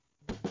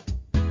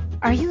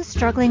Are you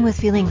struggling with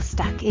feeling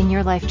stuck in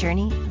your life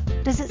journey?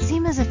 Does it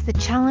seem as if the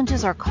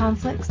challenges or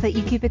conflicts that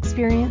you keep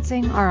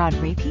experiencing are on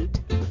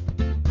repeat?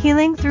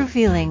 Healing through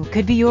feeling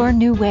could be your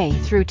new way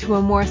through to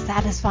a more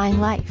satisfying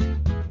life.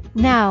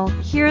 Now,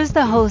 here is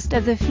the host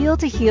of the Feel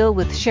to Heal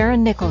with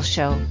Sharon Nichols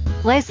show,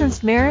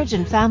 licensed marriage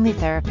and family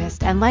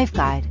therapist and life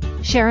guide,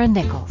 Sharon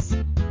Nichols.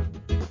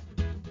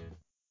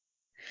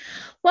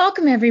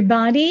 Welcome,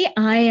 everybody.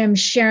 I am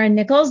Sharon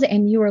Nichols,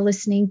 and you are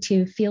listening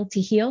to Feel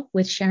to Heal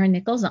with Sharon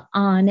Nichols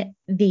on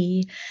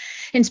the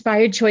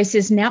Inspired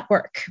Choices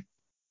Network.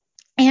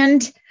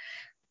 And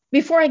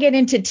before I get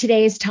into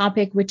today's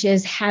topic, which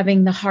is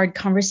having the hard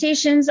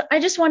conversations, I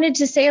just wanted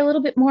to say a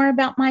little bit more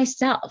about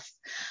myself.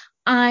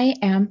 I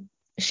am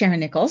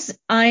Sharon Nichols.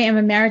 I am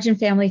a marriage and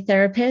family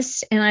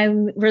therapist, and I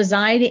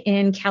reside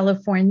in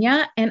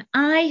California, and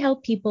I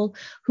help people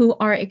who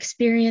are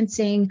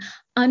experiencing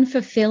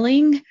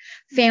unfulfilling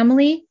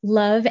family,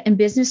 love, and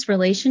business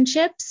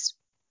relationships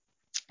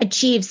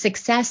achieve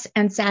success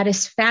and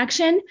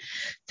satisfaction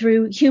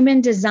through human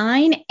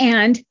design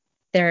and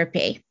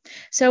therapy.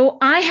 So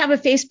I have a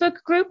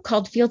Facebook group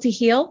called Feel to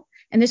Heal,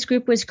 and this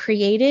group was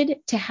created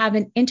to have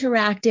an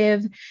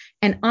interactive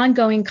and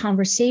ongoing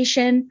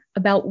conversation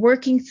about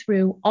working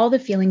through all the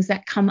feelings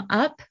that come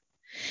up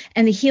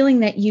and the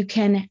healing that you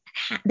can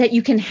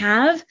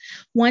have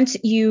once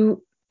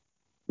you,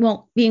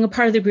 being a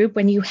part of the group,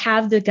 when you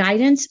have the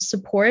guidance,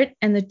 support,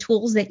 and the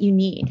tools that you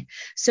need.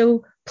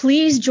 So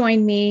please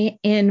join me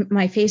in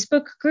my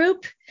Facebook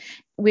group,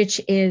 which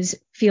is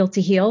Feel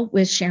to Heal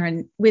with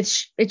Sharon,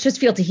 which it's just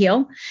Feel to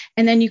Heal.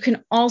 And then you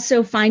can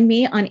also find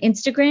me on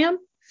Instagram,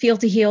 Feel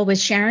to Heal with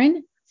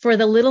Sharon, for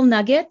the little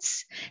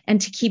nuggets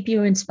and to keep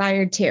you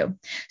inspired too.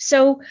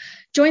 So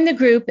join the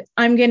group.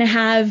 I'm going to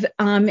have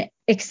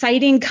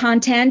exciting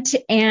content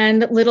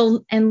and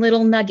little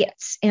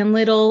nuggets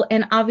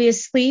and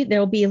obviously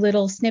there'll be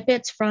little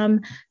snippets from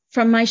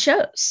my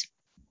shows.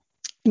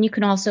 And you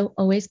can also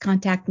always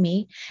contact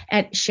me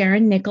at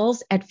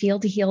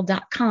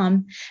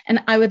SharonNichols@feeltoheal.com. And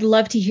I would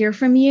love to hear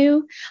from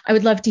you. I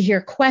would love to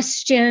hear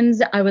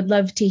questions. I would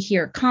love to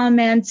hear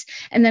comments.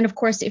 And then, of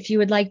course, if you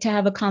would like to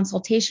have a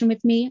consultation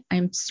with me,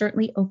 I'm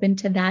certainly open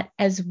to that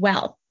as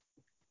well.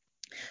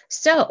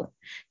 So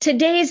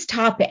today's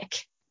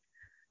topic,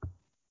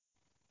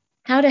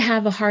 how to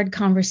have a hard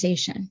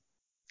conversation.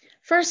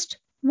 First,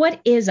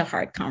 what is a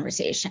hard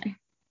conversation?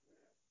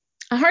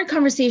 A hard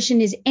conversation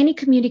is any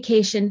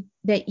communication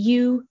that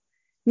you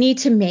need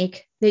to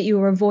make that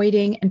you are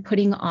avoiding and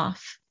putting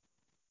off.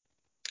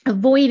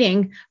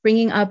 Avoiding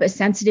bringing up a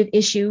sensitive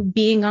issue,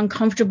 being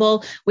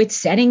uncomfortable with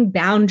setting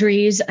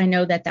boundaries. I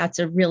know that that's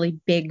a really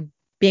big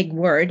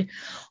word.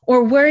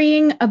 Or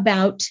worrying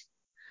about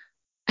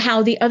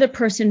how the other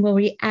person will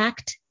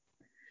react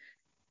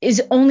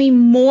is only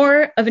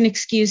more of an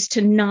excuse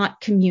to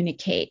not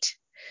communicate.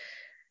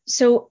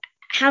 So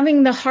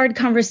having the hard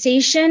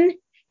conversation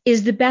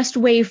is the best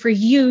way for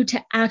you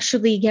to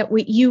actually get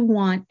what you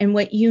want and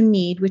what you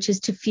need, which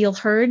is to feel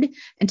heard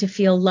and to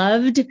feel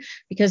loved,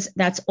 because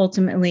that's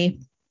ultimately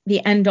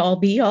the end all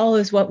be all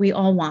is what we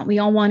all want. We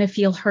all want to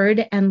feel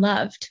heard and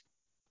loved.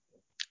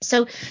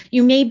 So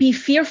you may be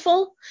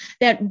fearful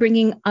that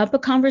bringing up a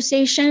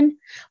conversation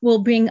will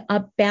bring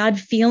up bad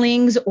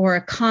feelings or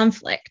a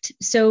conflict.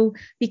 So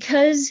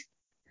because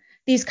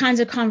these kinds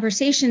of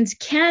conversations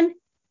can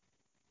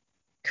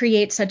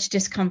create such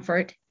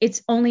discomfort,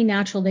 it's only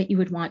natural that you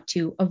would want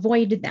to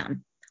avoid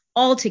them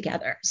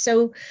altogether.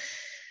 So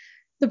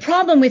the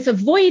problem with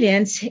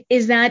avoidance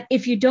is that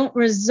if you don't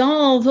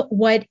resolve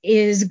what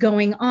is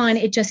going on,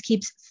 it just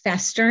keeps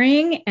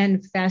festering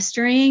and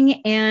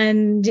festering,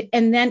 and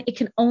then it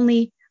can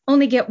only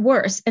get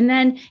worse. And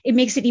then it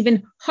makes it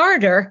even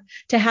harder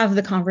to have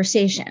the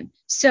conversation.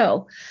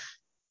 So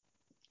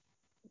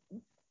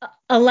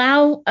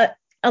allow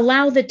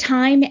the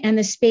time and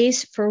the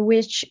space for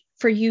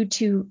you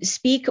to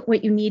speak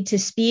what you need to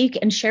speak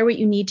and share what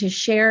you need to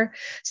share,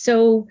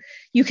 so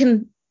you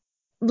can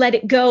let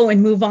it go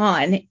and move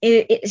on.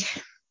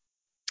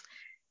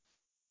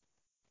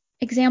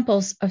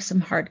 Examples of some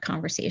hard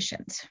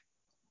conversations.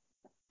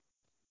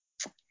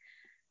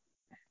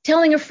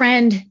 Telling a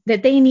friend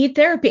that they need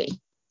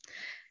therapy.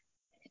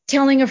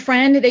 Telling a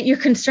friend that you're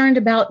concerned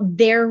about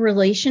their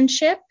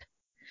relationship.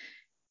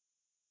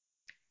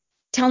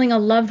 Telling a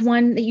loved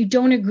one that you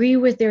don't agree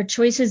with their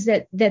choices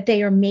that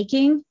they are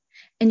making.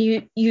 And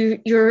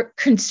you're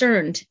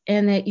concerned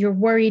and that you're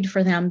worried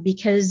for them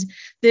because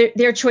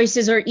their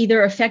choices are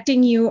either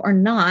affecting you or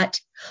not.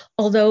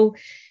 Although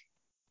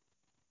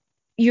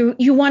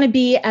you want to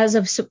be as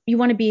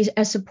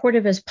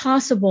supportive as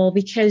possible,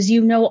 because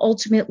you know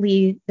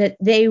ultimately that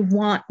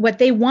what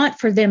they want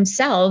for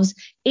themselves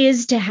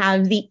is to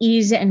have the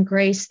ease and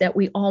grace that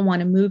we all want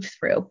to move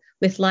through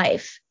with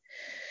life.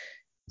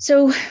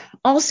 So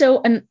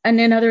also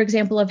another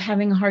example of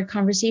having a hard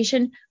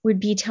conversation would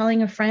be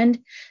telling a friend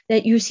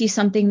that you see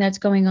something that's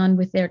going on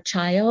with their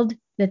child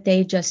that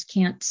they just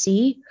can't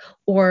see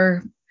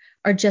or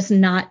are just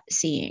not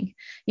seeing.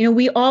 You know,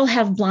 we all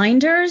have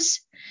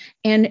blinders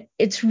And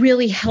it's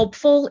really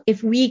helpful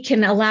if we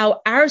can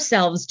allow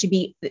ourselves to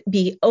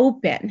be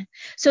open.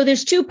 So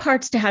there's two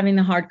parts to having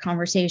the hard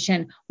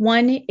conversation.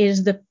 One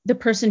is the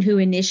person who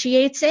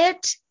initiates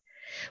it,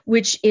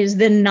 which is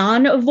the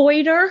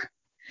non-avoider.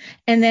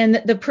 And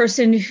then the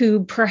person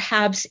who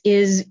perhaps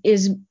is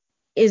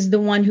the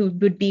one who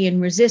would be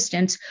in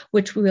resistance,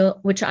 which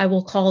I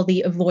will call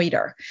the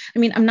avoider. I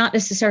mean, I'm not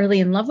necessarily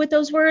in love with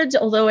those words,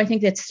 although I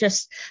think that's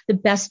just the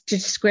best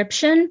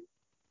description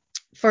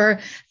for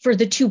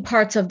the two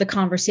parts of the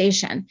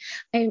conversation.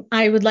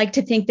 I would like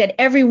to think that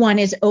everyone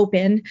is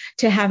open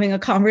to having a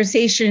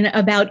conversation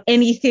about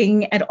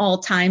anything at all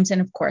times. And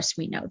of course,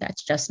 we know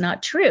that's just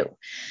not true.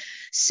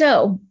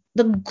 So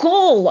the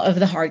goal of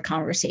the hard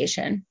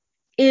conversation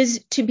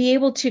is to be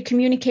able to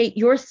communicate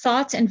your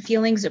thoughts and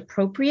feelings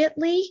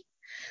appropriately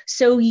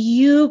so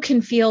you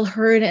can feel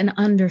heard and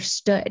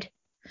understood.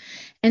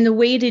 And the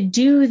way to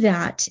do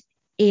that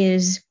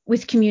is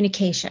with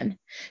communication.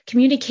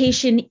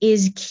 Communication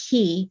is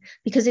key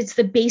because it's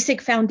the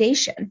basic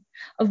foundation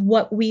of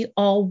what we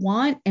all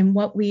want and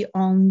what we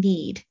all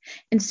need.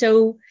 And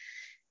so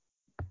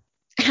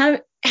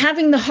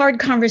having the hard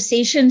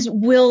conversations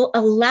will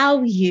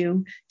allow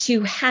you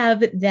to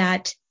have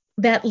that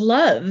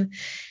love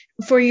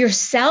for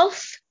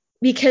yourself,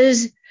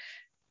 because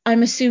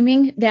I'm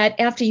assuming that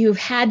after you've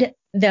had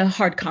the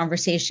hard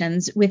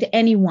conversations with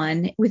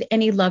anyone, with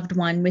any loved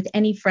one, with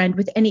any friend,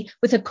 with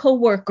a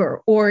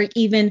coworker, or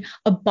even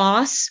a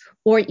boss,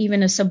 or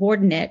even a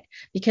subordinate,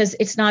 because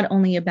it's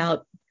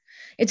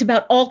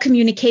about all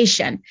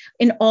communication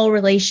in all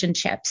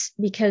relationships,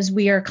 because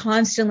we are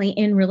constantly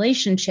in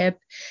relationship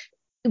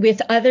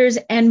with others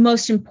and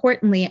most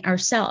importantly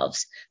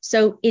ourselves.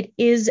 So it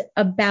is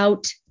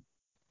about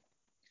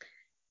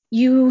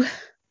you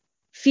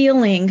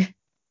feeling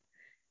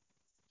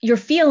your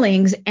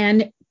feelings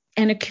and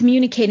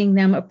communicating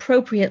them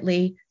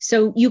appropriately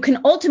so you can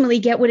ultimately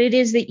get what it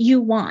is that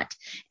you want.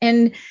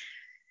 And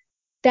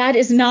that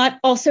is not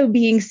also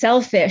being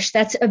selfish.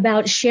 That's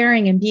about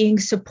sharing and being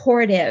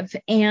supportive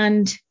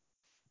and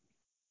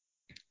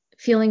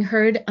feeling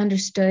heard,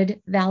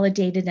 understood,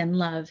 validated, and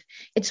loved.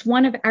 It's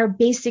one of our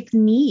basic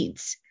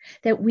needs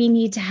that we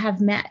need to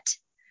have met.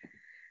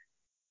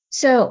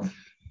 So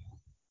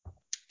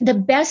the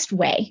best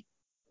way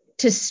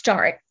to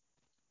start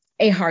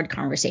a hard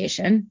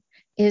conversation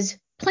is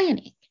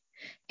planning.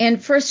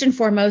 And first and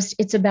foremost,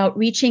 it's about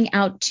reaching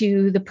out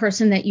to the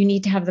person that you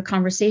need to have the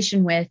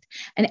conversation with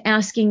and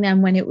asking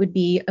them when it would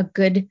be a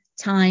good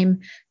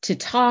time to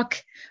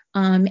talk,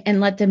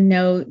 and let them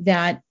know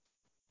that,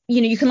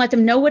 you can let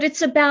them know what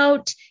it's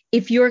about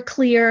if you're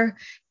clear.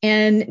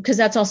 And because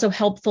that's also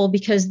helpful,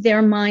 because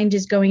their mind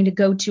is going to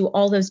go to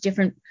all those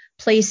different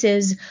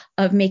places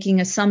of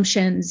making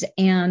assumptions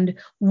and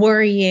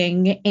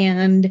worrying.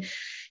 And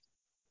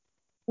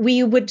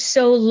we would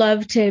so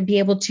love to be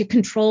able to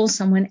control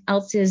someone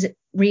else's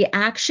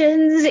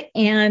reactions.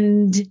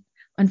 And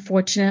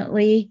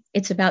unfortunately,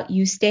 it's about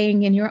you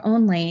staying in your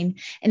own lane.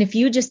 And if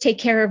you just take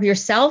care of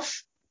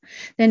yourself,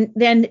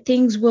 then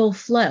things will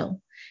flow.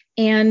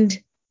 And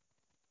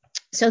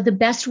so the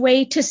best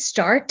way to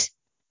start,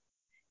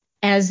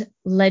 as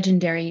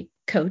legendary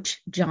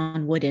coach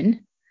John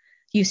Wooden,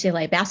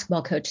 UCLA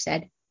basketball coach,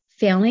 said,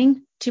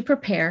 failing to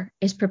prepare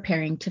is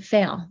preparing to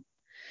fail.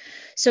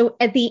 So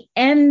at the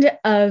end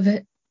of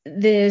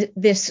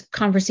this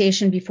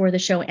conversation, before the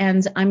show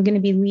ends, I'm going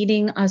to be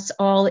leading us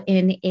all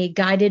in a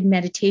guided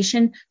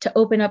meditation to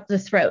open up the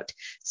throat,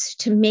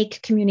 to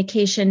make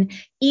communication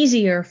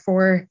easier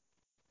for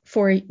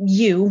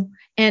you,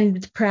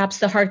 and perhaps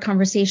the hard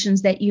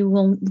conversations that you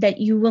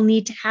will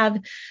need to have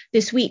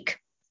this week.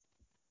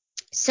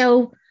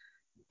 So,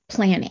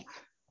 planning.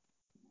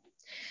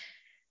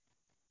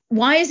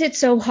 Why is it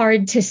so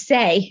hard to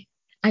say,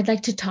 I'd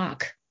like to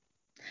talk,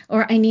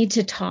 or I need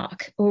to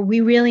talk, or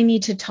we really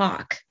need to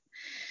talk?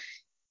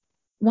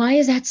 Why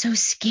is that so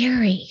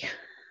scary?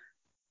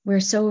 We're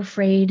so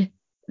afraid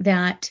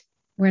that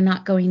we're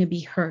not going to be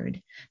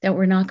heard, that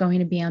we're not going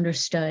to be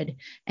understood.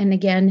 And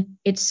again,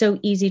 it's so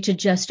easy to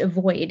just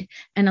avoid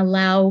and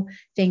allow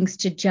things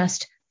to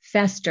just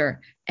fester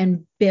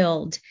and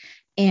build.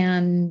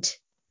 And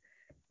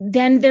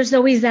then there's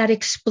always that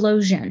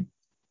explosion.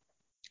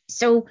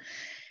 So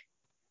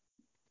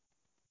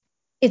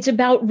it's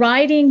about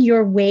riding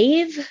your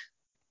wave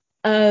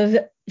of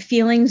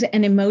feelings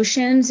and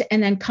emotions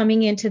and then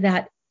coming into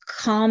that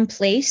calm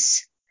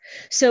place.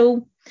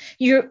 So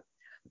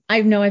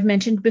I know I've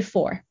mentioned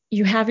before,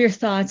 you have your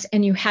thoughts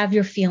and you have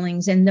your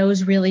feelings, and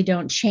those really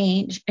don't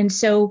change. And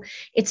so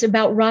it's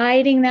about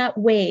riding that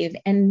wave.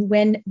 And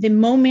when the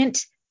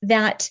moment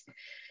that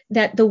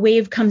the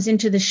wave comes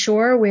into the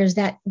shore,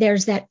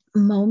 there's that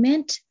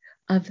moment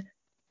of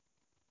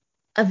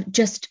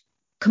just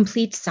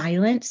complete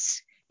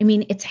silence. I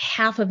mean, it's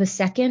half of a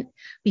second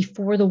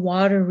before the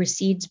water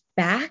recedes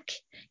back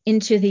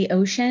into the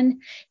ocean,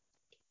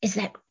 is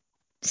that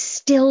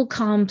still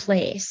calm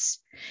place.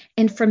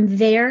 And from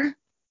there,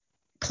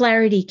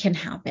 clarity can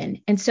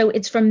happen. And so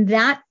it's from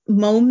that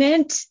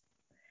moment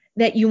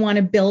that you want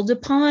to build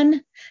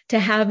upon to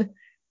have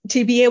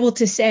to be able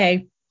to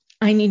say,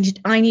 I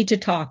need to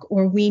talk,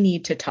 or we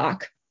need to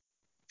talk.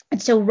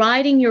 And so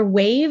riding your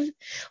wave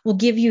will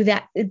give you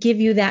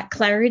that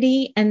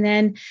clarity. And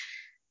then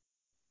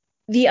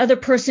the other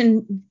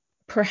person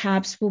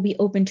perhaps will be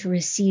open to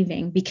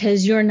receiving,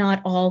 because you're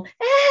not all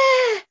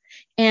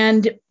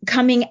and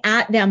coming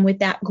at them with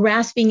that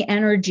grasping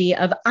energy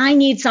of, I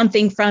need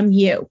something from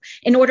you.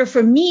 In order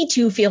for me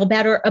to feel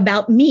better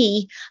about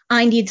me,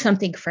 I need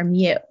something from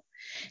you.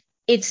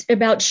 It's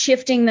about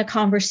shifting the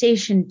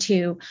conversation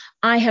to,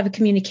 I have a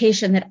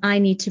communication that I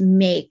need to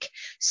make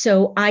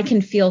so I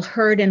can feel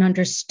heard and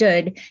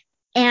understood.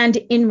 And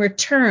in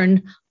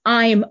return,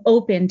 I am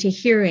open to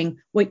hearing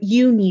what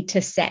you need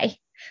to say,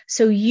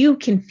 so you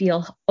can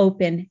feel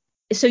open,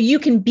 so you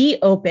can be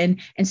open,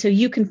 and so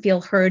you can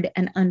feel heard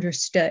and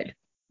understood.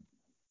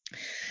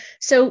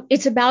 So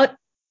it's about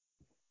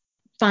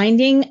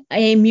finding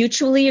a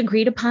mutually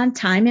agreed upon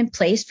time and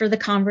place for the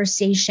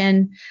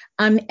conversation.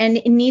 And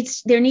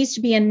there needs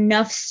to be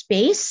enough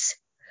space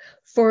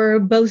for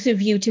both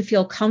of you to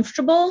feel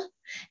comfortable.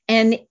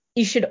 And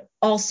you should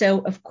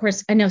also, of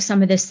course, I know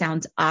some of this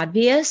sounds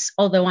obvious,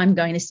 although I'm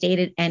going to state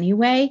it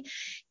anyway,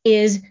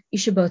 is you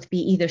should both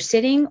be either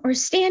sitting or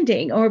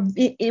standing, or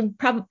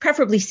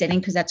preferably sitting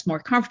because that's more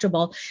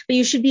comfortable, but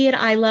you should be at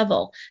eye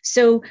level.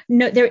 So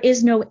there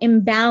is no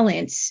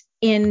imbalance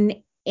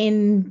in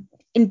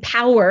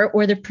power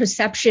or the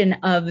perception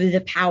of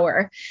the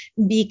power,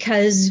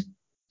 because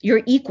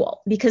you're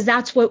equal, because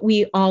that's what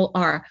we all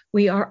are.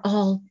 We are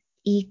all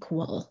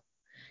equal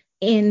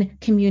in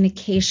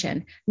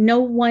communication. No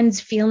one's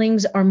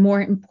feelings are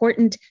more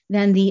important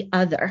than the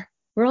other.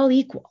 We're all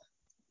equal.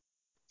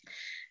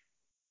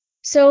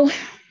 So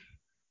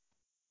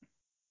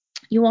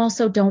you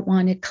also don't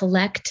want to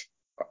collect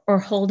or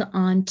hold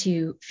on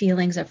to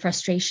feelings of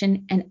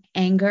frustration and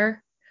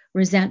anger,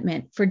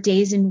 resentment for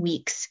days and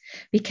weeks,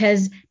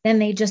 because then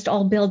they just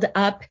all build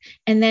up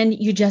and then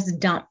you just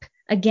dump.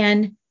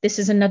 Again, this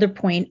is another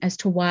point as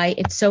to why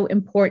it's so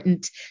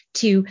important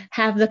to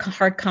have the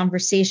hard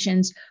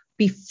conversations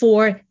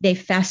before they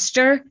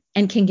fester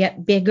and can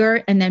get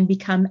bigger and then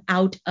become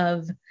out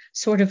of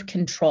sort of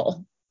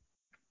control.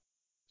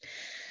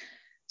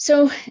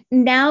 So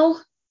now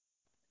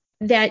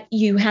that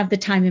you have the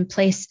time and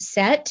place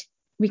set,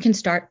 we can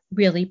start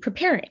really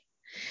preparing.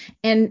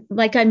 And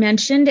like I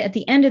mentioned, at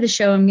the end of the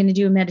show, I'm going to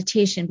do a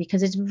meditation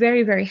because it's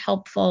very, very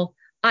helpful,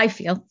 I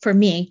feel, for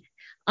me.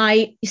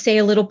 I say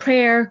a little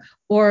prayer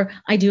or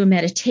I do a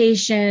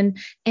meditation.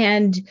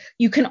 And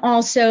you can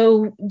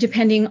also,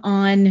 depending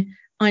on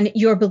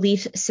your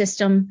belief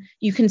system,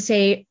 you can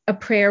say a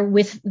prayer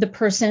with the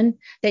person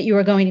that you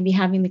are going to be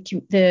having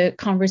the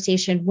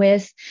conversation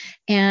with,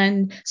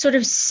 and sort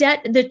of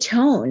set the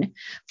tone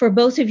for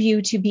both of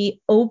you to be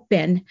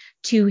open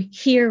to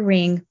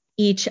hearing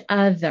each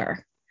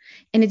other.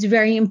 And it's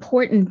very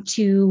important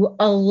to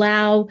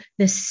allow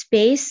the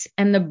space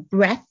and the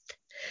breath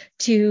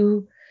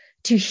to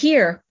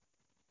hear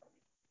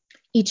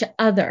each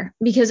other,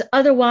 because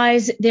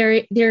otherwise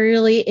there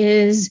really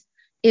is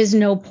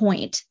no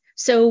point.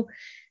 So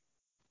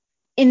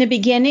in the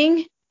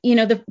beginning,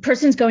 the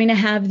person's going to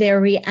have their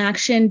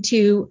reaction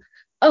to,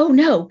 oh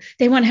no,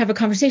 they want to have a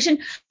conversation.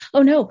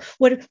 Oh no,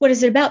 what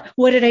is it about?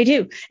 What did I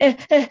do?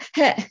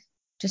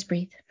 Just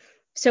breathe.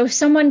 So if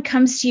someone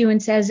comes to you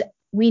and says,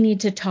 we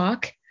need to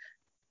talk,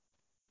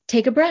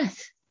 take a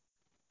breath.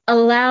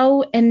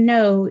 Allow and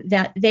know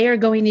that they are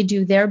going to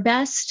do their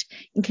best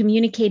in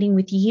communicating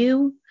with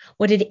you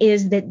what it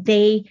is that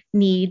they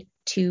need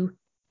to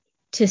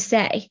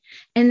say,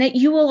 and that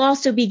you will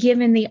also be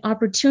given the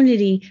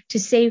opportunity to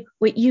say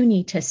what you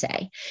need to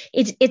say.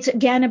 It's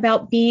again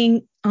about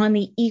being on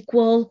the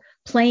equal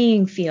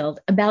playing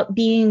field, about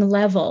being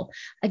level.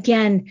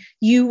 Again,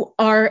 you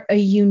are a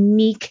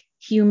unique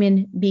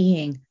human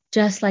being,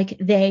 just like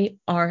they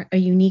are a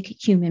unique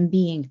human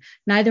being.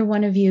 Neither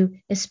one of you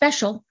is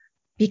special,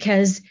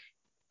 because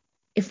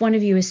if one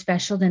of you is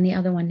special, then the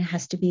other one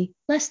has to be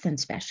less than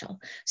special.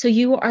 So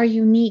you are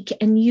unique,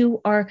 and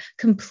you are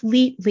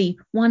completely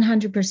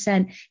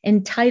 100%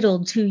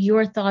 entitled to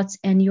your thoughts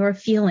and your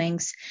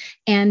feelings,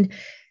 and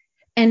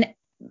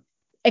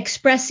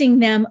expressing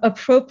them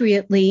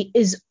appropriately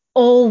is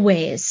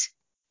always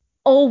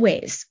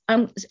allowed.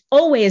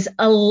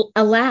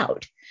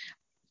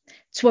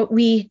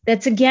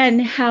 That's again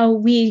how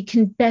we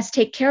can best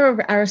take care of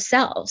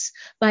ourselves,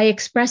 by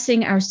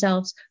expressing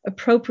ourselves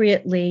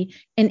appropriately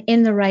and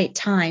in the right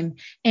time.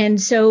 And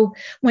so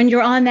when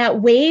you're on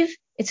that wave,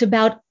 it's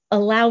about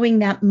allowing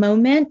that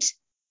moment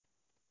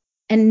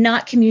and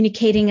not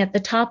communicating at the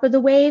top of the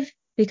wave,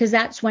 because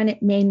that's when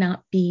it may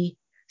not be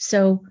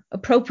so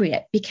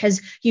appropriate,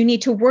 because you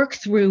need to work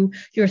through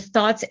your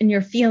thoughts and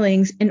your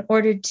feelings in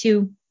order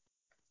to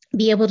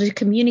be able to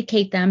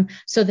communicate them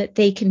so that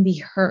they can be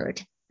heard.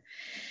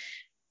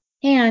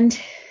 And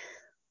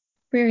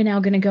we're now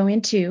going to go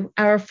into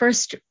our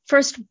first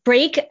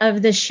break of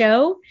the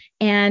show.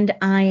 And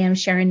I am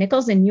Sharon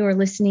Nichols, and you are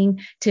listening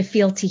to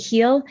Feel to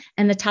Heal.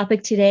 And the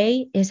topic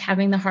today is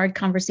having the hard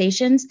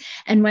conversations.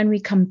 And when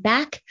we come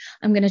back,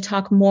 I'm going to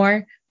talk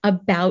more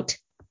about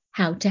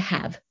how to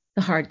have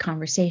the hard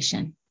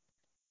conversation.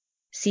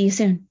 See you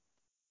soon.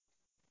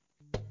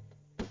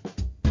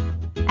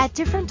 At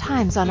different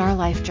times on our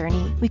life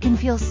journey, we can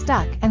feel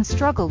stuck and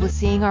struggle with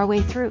seeing our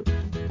way through.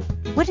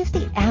 What if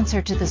the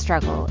answer to the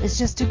struggle is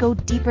just to go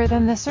deeper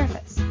than the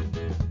surface?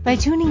 By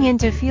tuning in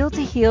to Feel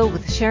to Heal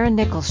with Sharon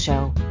Nichols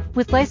Show,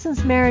 with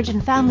licensed marriage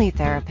and family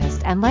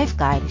therapist and life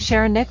guide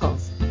Sharon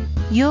Nichols,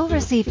 you'll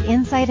receive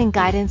insight and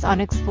guidance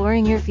on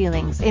exploring your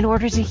feelings in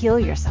order to heal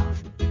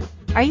yourself.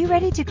 Are you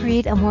ready to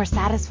create a more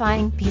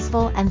satisfying,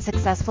 peaceful, and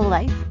successful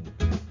life?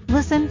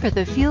 Listen for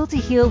the Feel to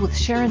Heal with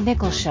Sharon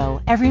Nichols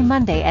Show every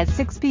Monday at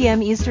 6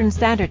 p.m. Eastern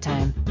Standard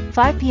Time,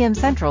 5 p.m.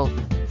 Central,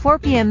 4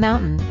 p.m.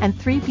 Mountain, and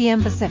 3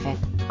 p.m. Pacific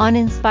on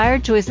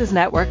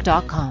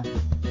InspiredChoicesNetwork.com.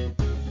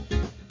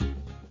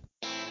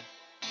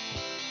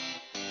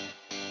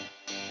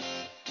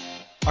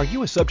 Are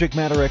you a subject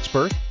matter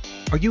expert?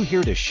 Are you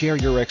here to share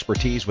your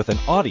expertise with an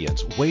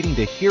audience waiting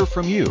to hear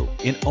from you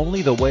in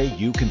only the way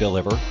you can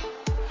deliver?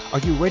 Are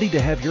you ready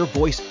to have your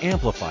voice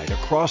amplified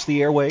across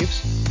the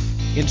airwaves?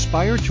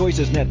 Inspired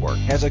Choices Network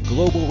has a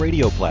global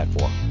radio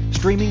platform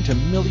streaming to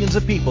millions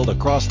of people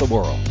across the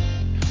world.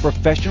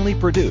 Professionally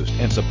produced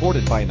and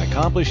supported by an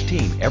accomplished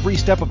team every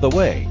step of the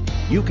way,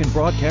 you can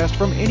broadcast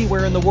from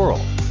anywhere in the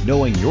world,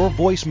 knowing your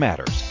voice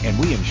matters, and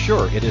we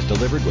ensure it is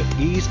delivered with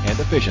ease and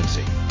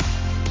efficiency.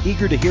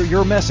 Eager to hear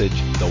your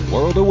message, the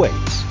world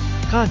awaits.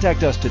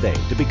 Contact us today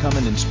to become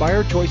an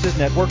Inspired Choices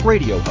Network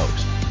radio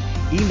host.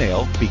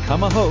 Email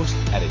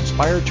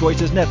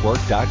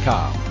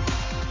becomeahost@inspiredchoicesnetwork.com.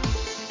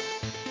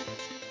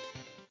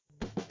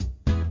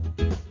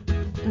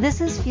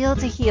 This is Feel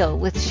to Heal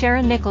with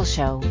Sharon Nichols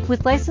Show,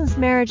 with licensed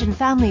marriage and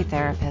family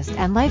therapist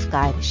and life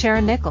guide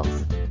Sharon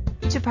Nichols.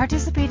 To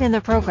participate in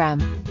the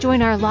program,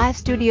 join our live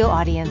studio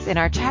audience in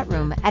our chat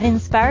room at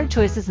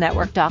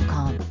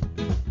InspiredChoicesNetwork.com.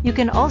 You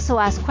can also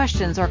ask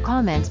questions or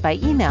comments by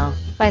email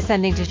by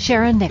sending to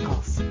Sharon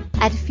Nichols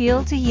at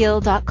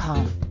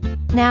feeltoheal.com.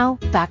 Now,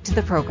 back to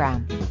the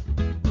program.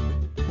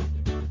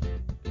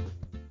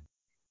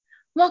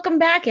 Welcome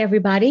back,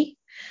 everybody.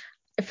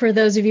 For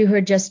those of you who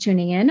are just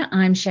tuning in,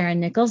 I'm Sharon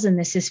Nichols, and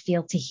this is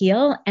Feel to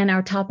Heal. And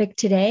our topic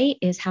today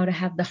is how to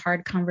have the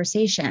hard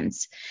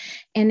conversations.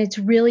 And it's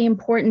really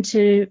important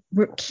to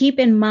keep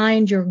in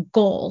mind your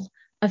goal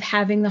of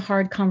having the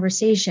hard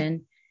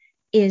conversation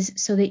is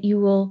so that you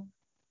will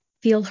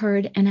feel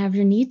heard and have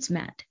your needs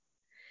met.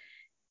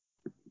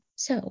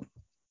 So,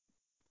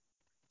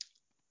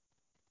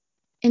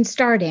 in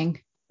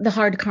starting the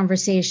hard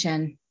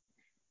conversation,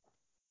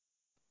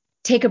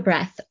 take a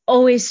breath.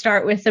 Always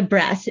start with the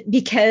breath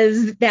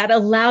because that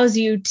allows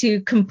you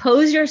to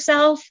compose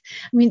yourself.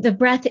 I mean, the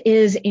breath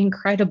is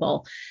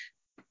incredible.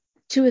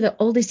 Two of the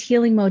oldest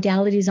healing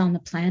modalities on the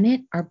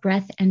planet are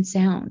breath and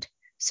sound.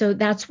 So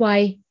that's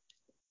why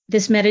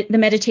the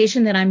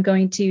meditation that I'm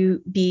going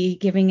to be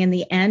giving in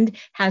the end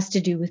has to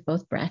do with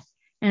both breath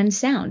and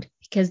sound,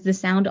 because the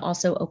sound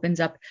also opens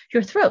up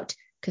your throat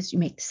because you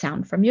make the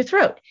sound from your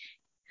throat.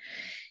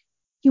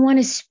 You want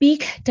to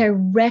speak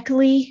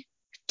directly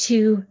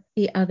to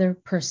the other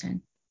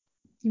person.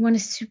 You want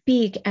to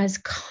speak as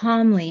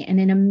calmly and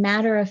in a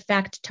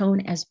matter-of-fact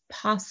tone as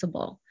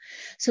possible.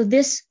 So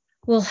this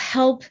will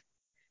help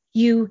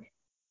you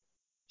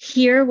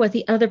hear what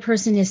the other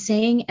person is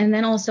saying and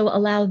then also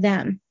allow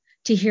them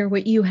to hear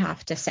what you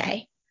have to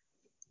say.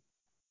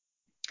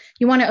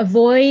 You want to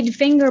avoid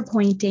finger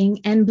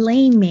pointing and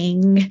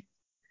blaming.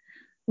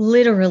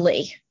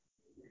 Literally,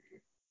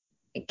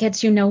 it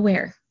gets you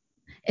nowhere.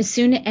 As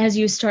soon as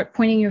you start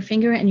pointing your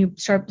finger and you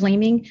start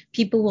blaming,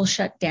 people will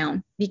shut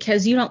down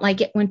because you don't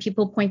like it when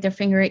people point their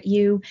finger at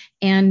you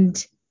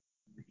and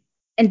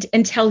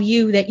tell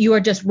you that you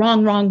are just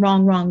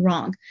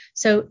wrong.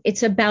 So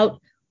it's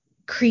about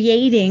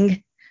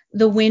creating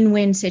the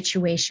win-win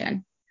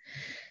situation.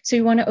 So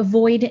you want to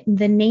avoid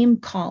the name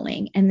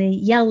calling and the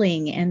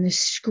yelling and the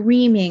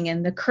screaming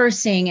and the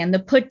cursing and the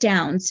put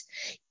downs.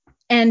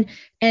 And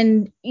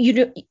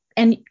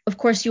of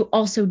course, you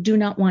also do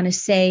not want to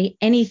say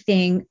any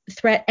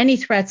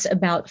threats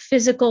about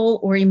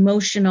physical or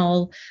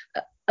emotional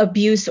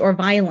abuse or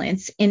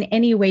violence in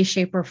any way,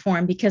 shape, or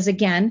form, because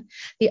again,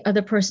 the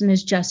other person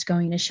is just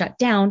going to shut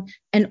down.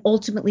 And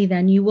ultimately,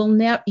 then you will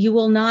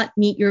not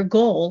meet your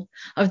goal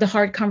of the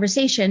hard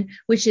conversation,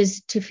 which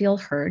is to feel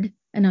heard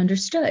and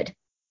understood,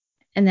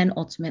 and then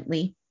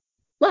ultimately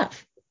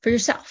love for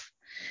yourself.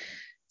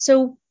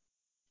 So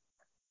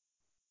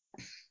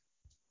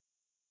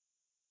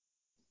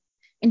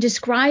in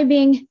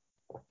describing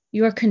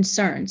your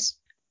concerns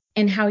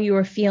and how you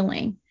are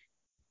feeling,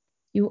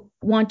 you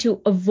want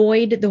to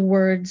avoid the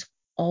words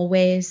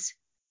always,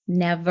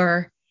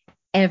 never,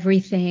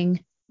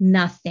 everything,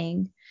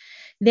 nothing.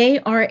 They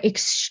are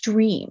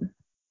extreme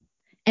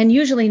and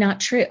usually not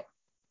true.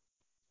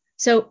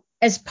 So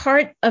as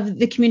part of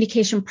the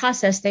communication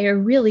process, they are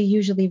really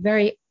usually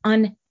very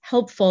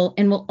unhelpful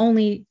and will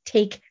only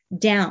take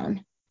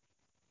down.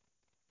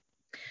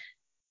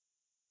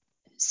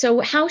 So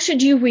how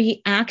should you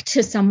react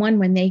to someone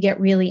when they get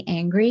really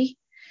angry?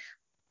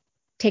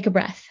 Take a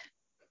breath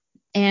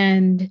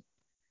and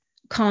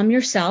calm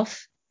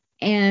yourself,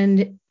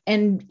 and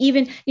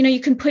even, you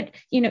can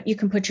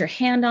put your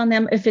hand on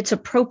them if it's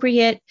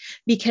appropriate,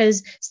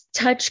 because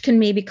touch can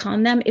maybe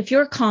calm them. If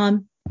you're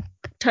calm,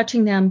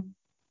 touching them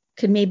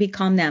could maybe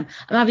calm them.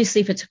 And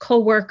obviously, if it's a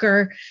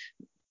coworker,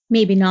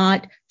 maybe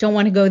not. Don't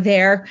want to go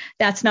there.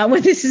 That's not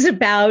what this is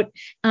about.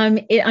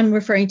 I'm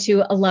referring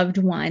to a loved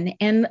one,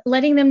 and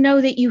letting them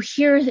know that you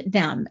hear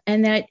them,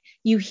 and that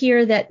you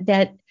hear that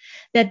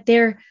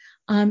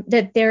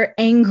they're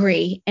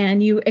angry,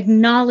 and you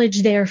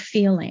acknowledge their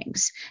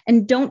feelings,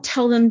 and don't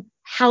tell them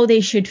how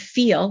they should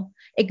feel.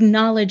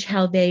 Acknowledge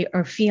how they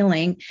are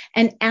feeling,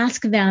 and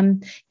ask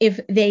them if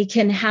they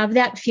can have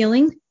that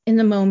feeling in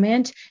the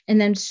moment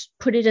and then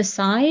put it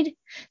aside,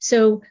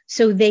 so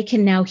they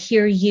can now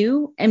hear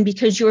you. And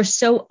because you're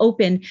so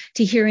open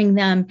to hearing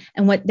them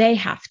and what they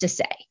have to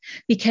say,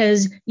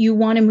 because you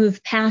want to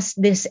move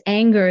past this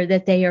anger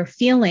that they are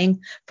feeling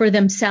for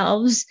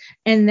themselves,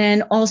 and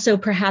then also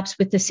perhaps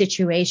with the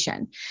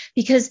situation.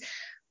 Because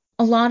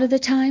a lot of the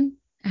time,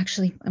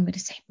 actually, I'm going to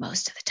say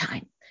most of the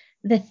time,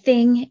 the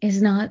thing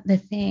is not the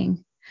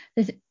thing.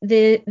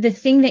 The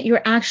thing that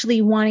you're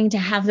actually wanting to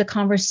have the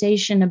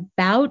conversation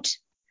about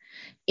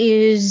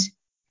is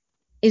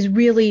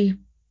really,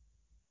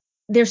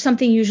 there's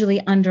something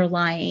usually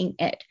underlying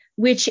it,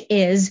 which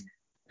is,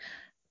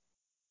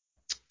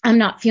 I'm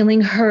not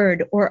feeling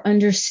heard or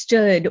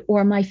understood,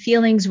 or my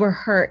feelings were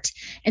hurt.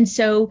 And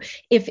so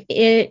if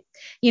it,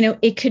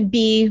 it could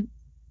be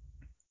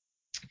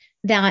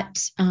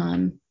that,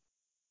 I'm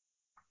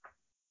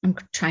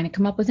trying to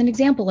come up with an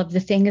example of the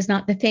thing is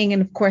not the thing.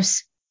 And of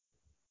course,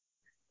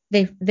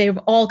 they've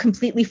all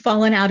completely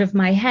fallen out of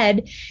my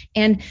head.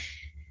 And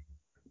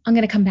I'm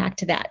going to come back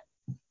to that.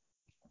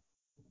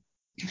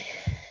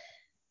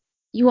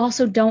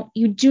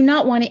 You do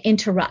not want to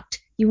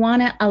interrupt. You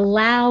want to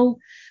allow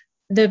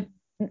the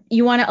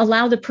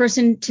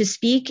person to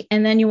speak,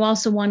 and then you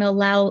also want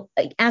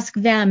to ask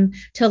them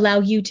to allow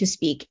you to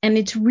speak. And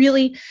it's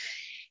really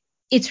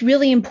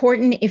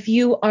important, if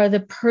you are the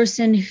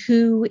person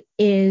who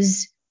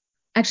is,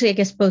 actually, I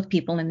guess both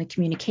people in the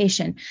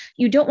communication,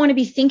 you don't want to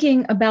be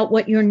thinking about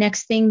what your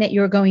next thing that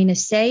you're going to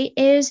say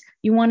is.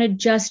 You want to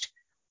just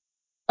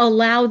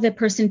allow the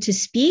person to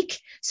speak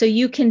so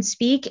you can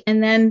speak,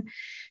 and then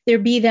there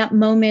be that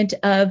moment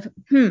of,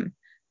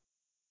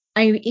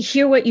 I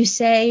hear what you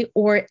say,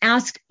 or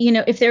ask,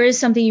 if there is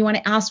something you want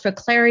to ask for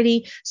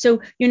clarity,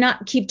 so you're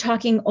not keep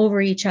talking over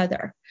each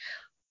other.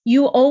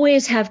 You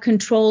always have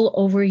control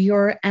over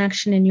your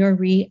action and your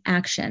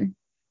reaction.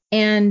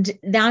 And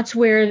that's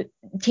where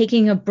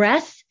taking a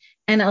breath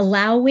and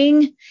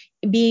allowing,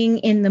 being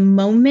in the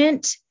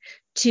moment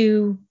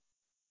to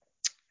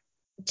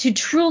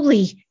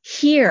truly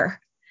hear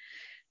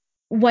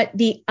what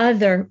the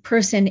other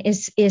person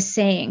is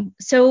saying.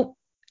 So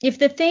if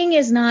the thing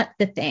is not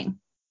the thing,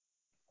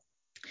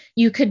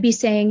 you could be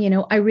saying, it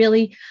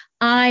really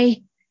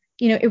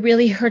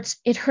hurts.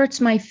 It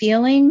hurts my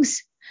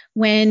feelings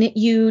when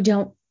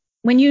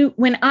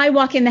I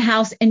walk in the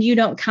house and you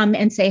don't come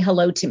and say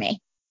hello to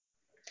me.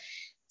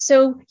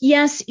 So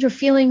yes, your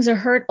feelings are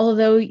hurt,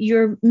 although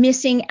you're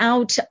missing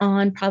out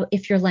on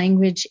if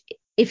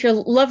your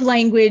love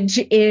language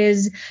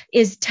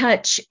is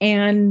touch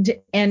and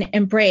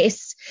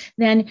embrace,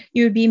 then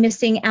you'd be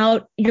missing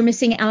out. You're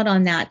missing out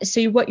on that.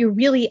 So what you're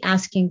really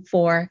asking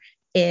for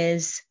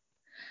is,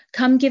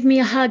 come give me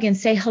a hug and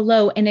say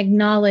hello and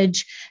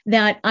acknowledge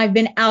that I've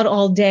been out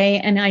all day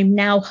and I'm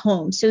now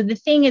home. So the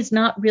thing is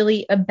not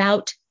really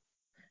about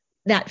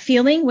that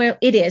feeling, where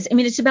it is. I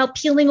mean, it's about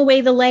peeling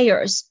away the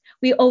layers.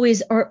 We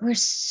always are. We're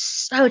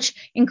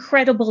such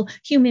incredible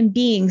human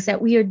beings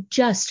that we are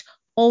just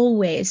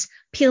always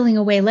peeling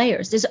away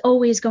layers. There's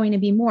always going to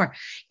be more.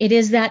 It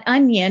is that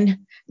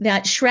onion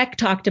that Shrek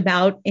talked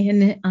about in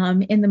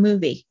the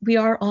movie. We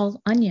are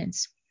all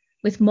onions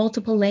with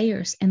multiple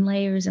layers and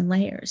layers and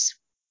layers.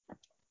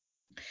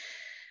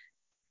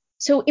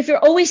 So if you're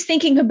always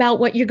thinking about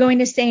what you're going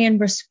to say in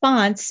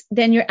response,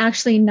 then you're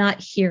actually not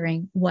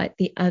hearing what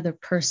the other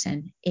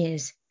person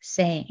is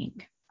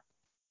saying.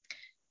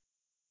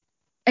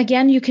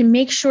 Again, you can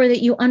make sure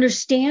that you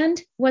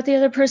understand what the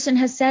other person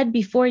has said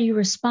before you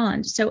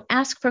respond. So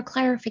ask for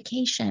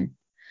clarification.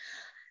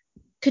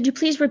 Could you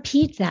please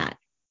repeat that?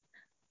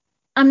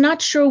 I'm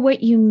not sure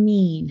what you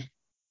mean.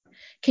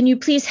 Can you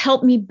please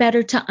help me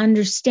better to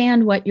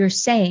understand what you're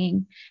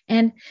saying?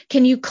 And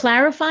can you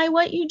clarify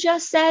what you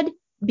just said?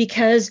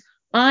 Because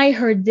I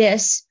heard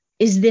this.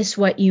 Is this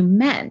what you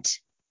meant?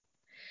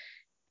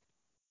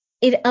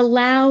 It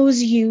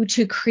allows you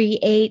to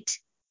create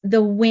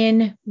the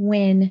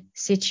win-win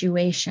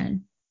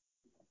situation.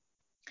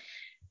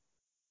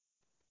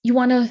 You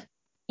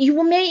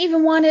may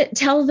even want to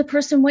tell the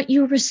person what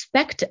you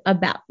respect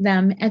about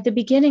them at the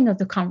beginning of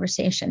the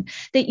conversation,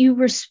 that you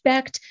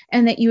respect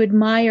and that you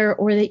admire,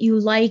 or that you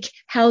like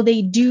how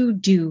they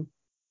do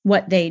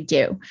what they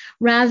do,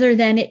 rather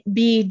than it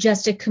be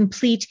just a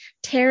complete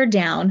tear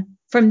down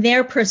from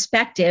their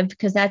perspective,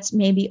 because that's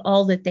maybe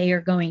all that they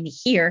are going to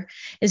hear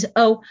is,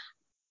 oh,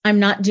 I'm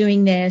not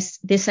doing this.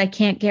 This I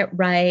can't get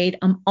right.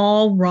 I'm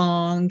all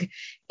wrong.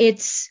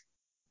 It's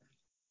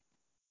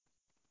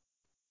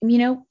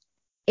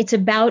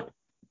about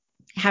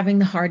having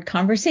the hard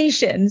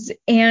conversations.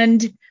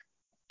 And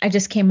I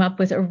just came up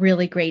with a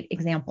really great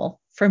example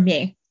for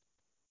me.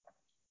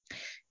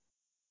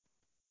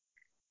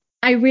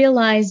 I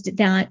realized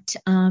that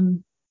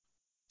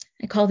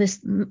I call this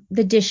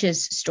the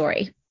dishes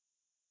story.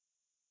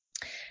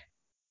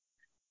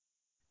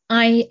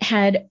 I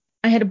had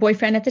a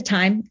boyfriend at the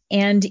time,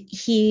 and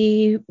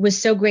he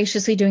was so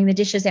graciously doing the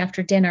dishes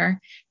after dinner,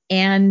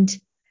 and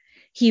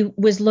he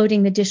was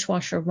loading the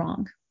dishwasher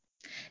wrong.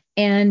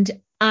 And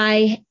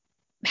I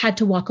had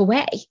to walk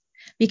away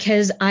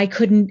because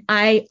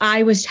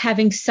I was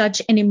having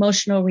such an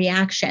emotional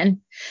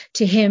reaction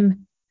to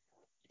him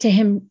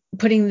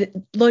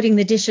loading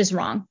the dishes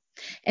wrong.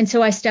 And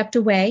so I stepped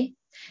away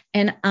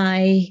and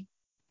I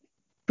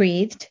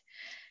breathed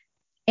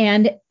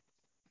and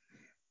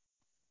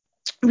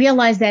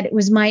realized that it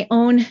was my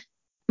own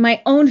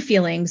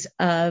feelings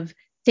of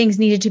things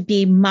needed to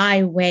be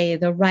my way,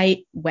 the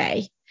right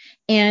way.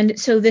 And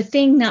so the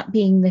thing not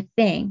being the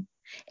thing,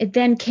 it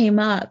then came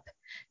up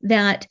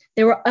that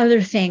there were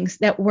other things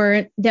that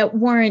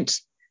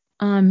weren't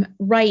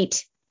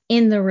right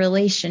in the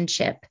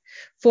relationship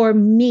for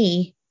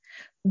me,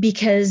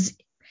 because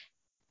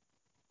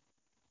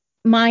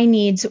my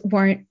needs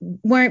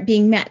weren't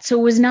being met. So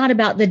it was not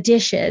about the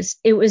dishes.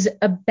 It was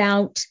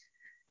about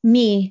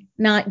me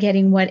not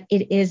getting what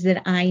it is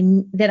that I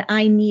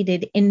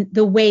needed in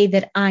the way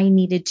that I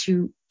needed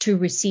to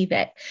receive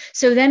it.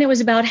 So then it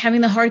was about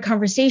having the hard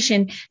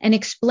conversation and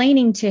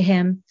explaining to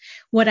him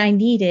what I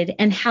needed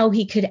and how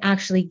he could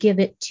actually give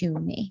it to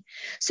me.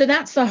 So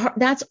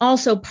that's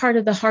also part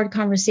of the hard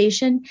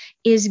conversation,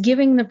 is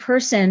giving the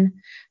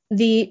person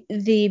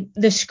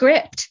the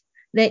script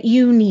that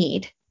you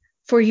need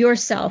for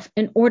yourself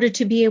in order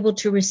to be able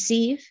to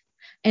receive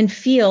and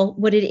feel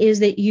what it is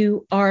that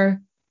you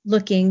are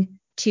looking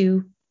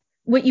to,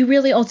 what you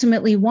really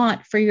ultimately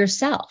want for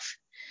yourself.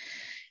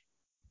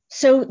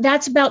 So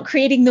that's about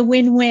creating the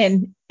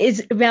win-win,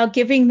 is about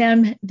giving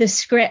them the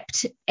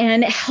script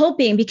and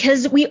helping,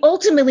 because we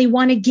ultimately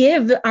want to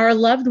give our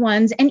loved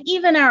ones and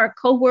even our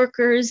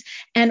coworkers,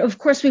 and of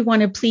course we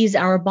want to please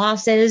our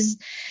bosses.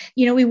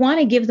 We want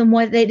to give them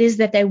what it is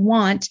that they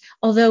want,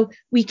 although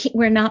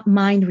we're not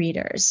mind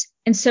readers.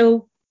 And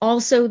so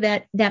also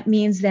that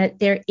means that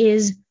there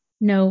is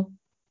no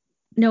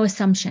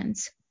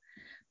assumptions.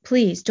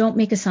 Please don't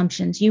make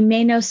assumptions. You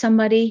may know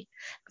somebody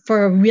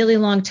for a really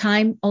long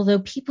time, although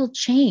people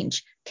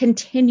change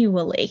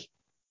continually.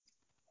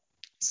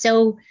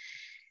 So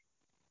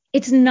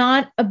it's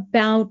not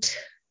about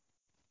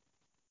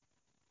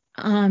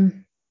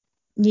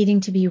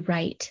needing to be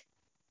right.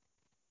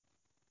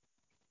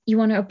 You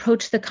want to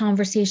approach the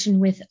conversation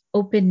with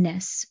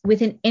openness,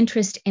 with an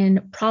interest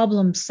in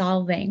problem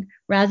solving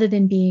rather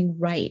than being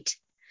right.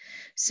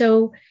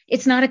 So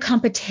it's not a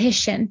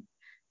competition,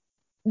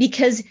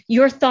 because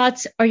your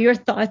thoughts are your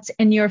thoughts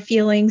and your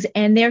feelings,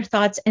 and their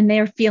thoughts and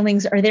their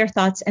feelings are their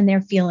thoughts and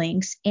their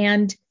feelings.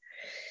 And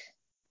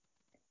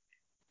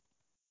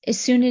as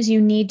soon as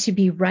you need to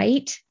be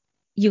right,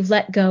 you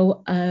let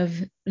go of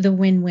the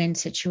win-win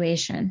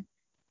situation.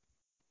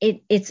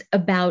 It's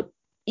about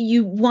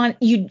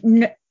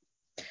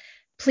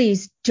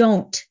please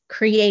don't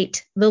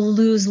create the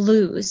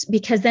lose-lose,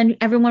 because then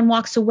everyone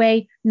walks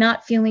away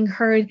not feeling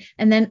heard,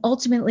 and then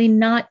ultimately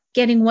not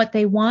getting what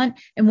they want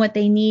and what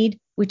they need,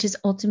 which is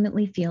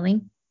ultimately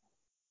feeling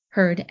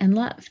heard and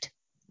loved.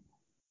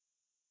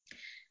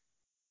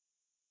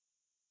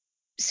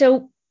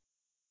 So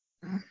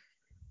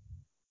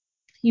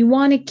you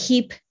want to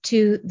keep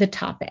to the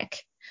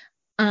topic.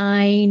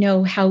 I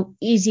know how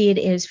easy it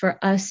is for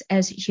us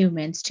as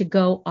humans to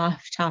go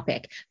off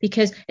topic,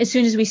 because as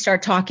soon as we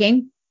start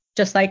talking,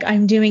 just like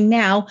I'm doing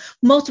now,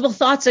 multiple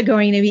thoughts are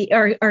going to be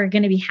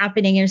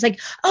happening. And it's like,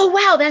 oh,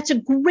 wow, that's a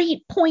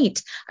great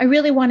point. I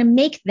really want to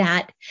make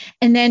that.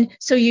 And then,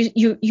 so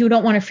you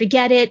don't want to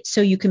forget it.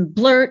 So you can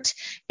blurt,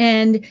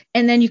 and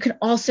then you can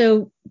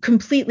also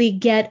completely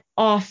get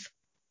off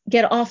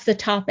the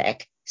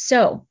topic.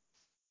 So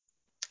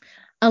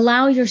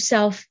allow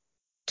yourself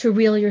to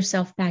reel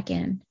yourself back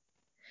in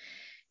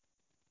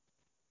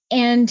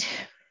and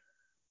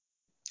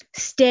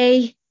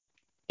stay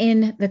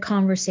in the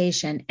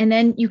conversation. And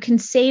then you can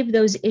save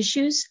those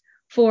issues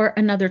for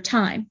another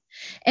time.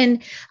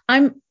 And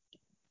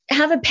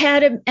have a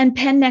pad and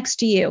pen next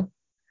to you.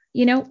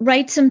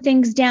 Write some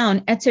things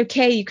down. It's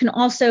okay. You can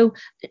also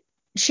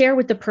share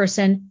with the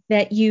person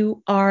that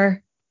you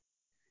are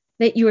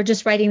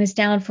just writing this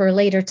down for a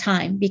later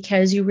time,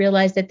 because you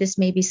realize that this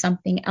may be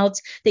something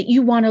else that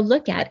you want to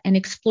look at and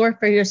explore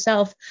for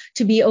yourself,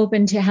 to be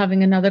open to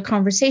having another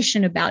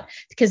conversation about,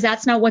 because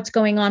that's not what's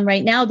going on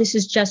right now. This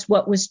is just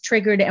what was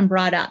triggered and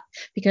brought up,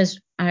 because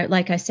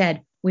like I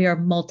said, we are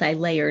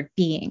multi-layered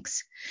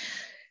beings.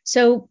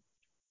 So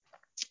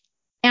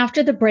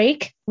after the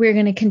break, we're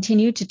going to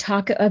continue to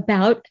talk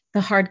about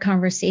the hard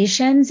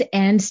conversations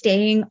and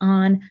staying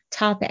on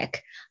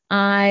topic.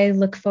 I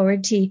look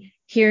forward to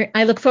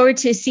I look forward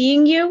to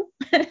seeing you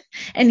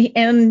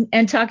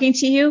and talking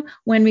to you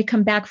when we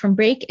come back from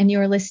break, and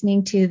you're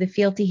listening to the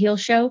Feel to Heal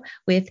show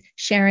with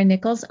Sharon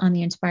Nichols on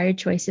the Inspired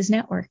Choices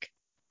Network.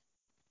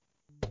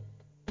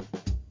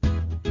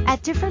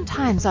 At different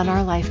times on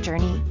our life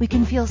journey, we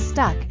can feel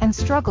stuck and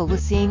struggle with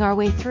seeing our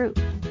way through.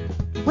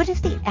 What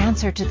if the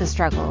answer to the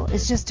struggle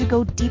is just to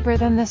go deeper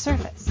than the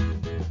surface?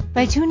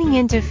 By tuning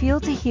in to Feel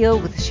to Heal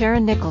with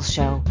Sharon Nichols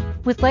show,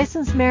 with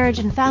licensed marriage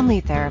and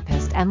family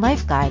therapist and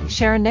life guide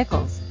Sharon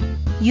Nichols,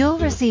 you'll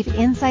receive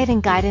insight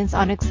and guidance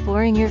on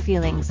exploring your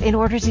feelings in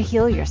order to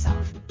heal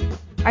yourself.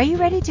 Are you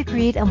ready to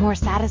create a more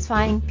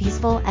satisfying,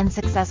 peaceful, and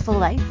successful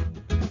life?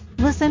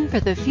 Listen for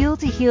the Feel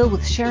to Heal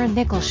with Sharon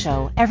Nichols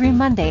show every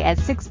Monday at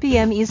 6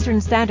 p.m.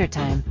 Eastern Standard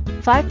Time,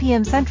 5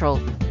 p.m. Central,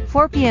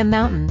 4 p.m.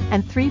 Mountain,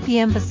 and 3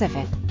 p.m.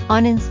 Pacific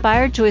on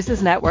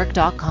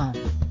InspiredChoicesNetwork.com.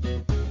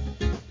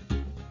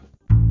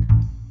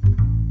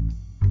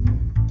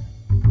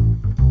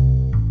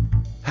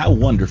 How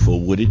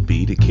wonderful would it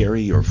be to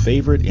carry your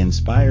favorite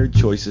Inspired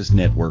Choices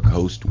Network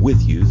host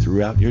with you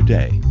throughout your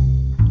day?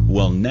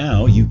 Well,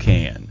 now you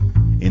can.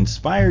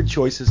 Inspired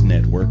Choices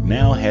Network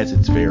now has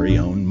its very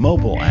own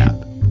mobile app.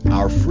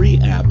 Our free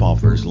app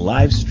offers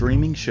live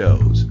streaming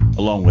shows,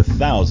 along with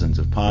thousands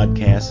of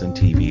podcasts and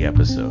TV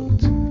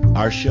episodes.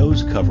 Our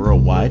shows cover a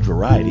wide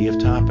variety of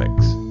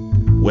topics.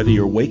 Whether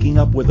you're waking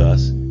up with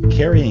us,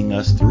 carrying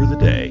us through the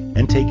day,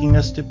 and taking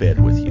us to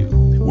bed with you,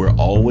 we're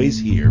always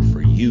here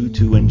for you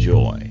to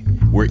enjoy.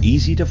 We're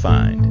easy to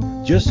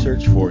find. Just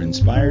search for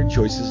Inspired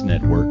Choices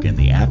Network in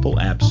the Apple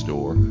App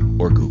Store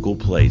or Google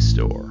Play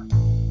Store.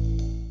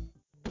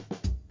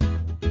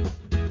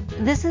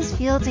 This is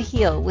Feel to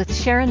Heal with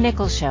Sharon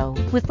Nichols show,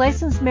 with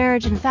licensed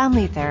marriage and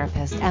family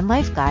therapist and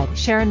life guide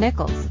Sharon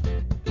Nichols.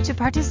 To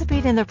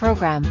participate in the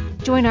program,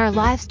 join our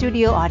live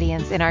studio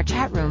audience in our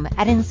chat room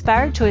at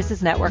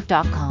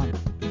InspiredChoicesNetwork.com.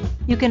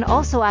 You can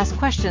also ask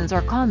questions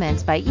or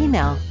comments by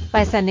email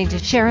by sending to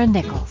Sharon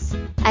Nichols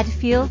at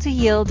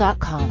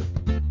feeltoheal.com.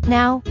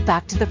 Now,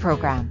 back to the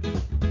program.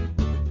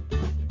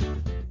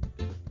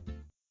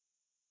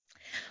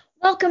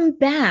 Welcome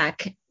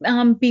back.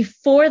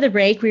 Before the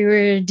break, we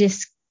were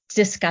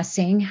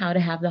discussing how to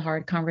have the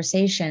hard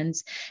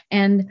conversations.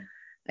 And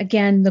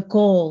again, the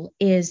goal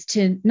is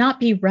to not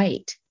be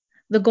right.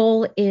 The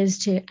goal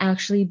is to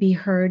actually be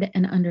heard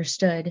and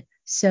understood.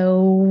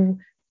 So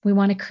we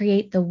want to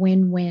create the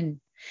win-win.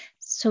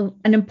 So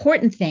an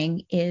important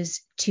thing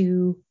is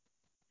to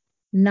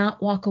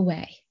not walk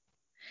away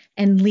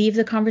and leave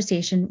the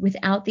conversation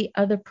without the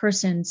other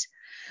person's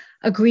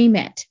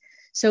agreement.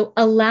 So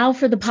allow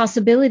for the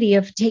possibility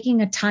of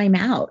taking a time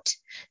out.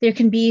 There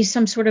can be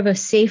some sort of a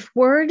safe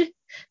word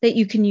that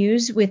you can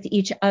use with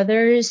each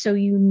other, so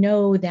you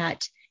know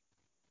that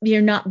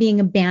you're not being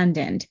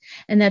abandoned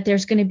and that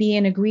there's going to be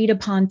an agreed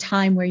upon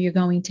time where you're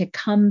going to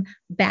come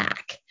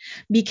back.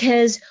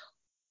 Because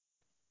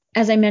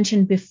as I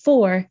mentioned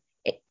before,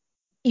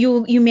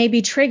 you may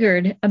be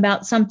triggered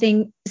about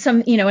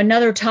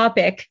another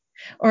topic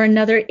or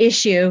another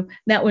issue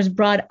that was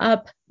brought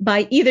up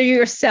by either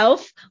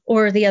yourself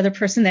or the other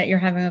person that you're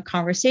having a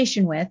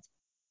conversation with.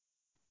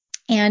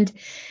 And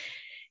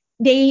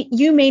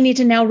you may need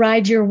to now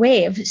ride your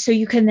wave so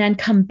you can then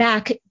come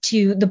back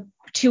to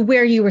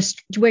where you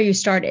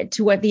started,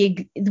 to what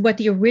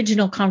the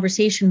original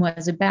conversation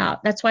was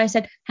about. That's why I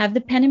said have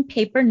the pen and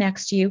paper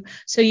next to you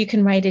so you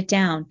can write it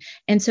down.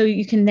 And so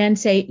you can then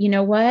say, you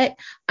know what,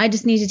 I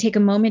just need to take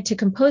a moment to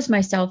compose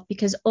myself,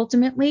 because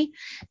ultimately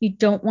you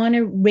don't want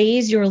to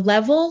raise your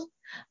level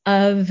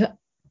of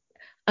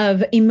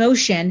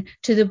emotion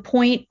to the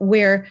point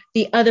where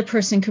the other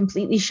person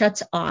completely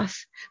shuts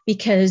off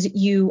because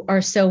you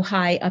are so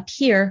high up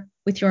here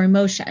with your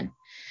emotion.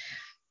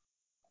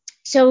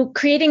 So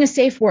creating a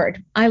safe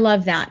word, I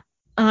love that.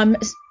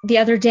 The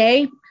other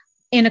day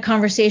in a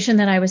conversation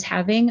that I was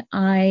having,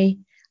 I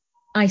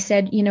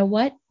said, you know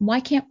what,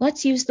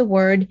 let's use the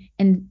word,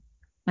 and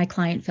my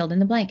client filled in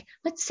the blank.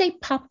 Let's say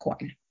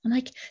popcorn. I'm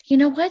like, you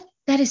know what?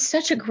 That is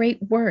such a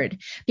great word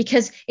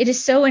because it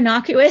is so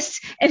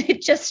innocuous and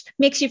it just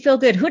makes you feel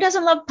good. Who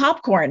doesn't love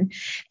popcorn?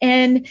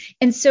 And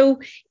so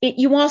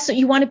you want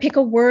to pick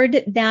a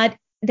word that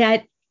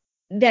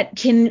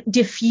can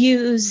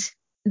diffuse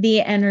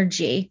the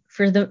energy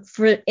for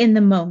in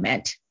the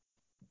moment.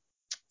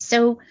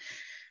 So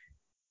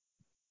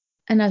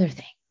another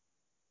thing,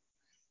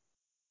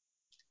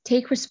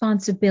 take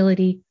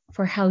responsibility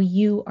for how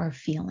you are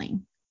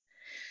feeling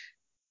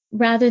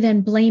rather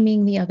than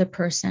blaming the other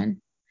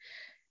person.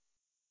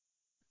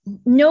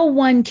 No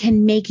one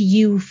can make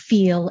you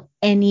feel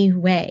any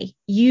way.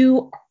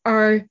 You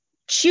are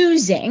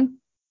choosing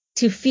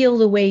to feel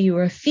the way you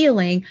are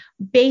feeling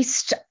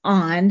based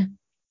on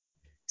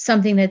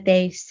something that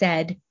they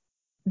said,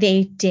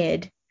 they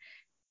did.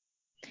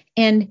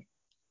 And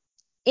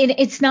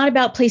it's not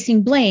about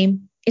placing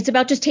blame. It's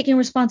about just taking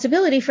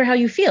responsibility for how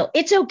you feel.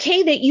 It's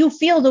okay that you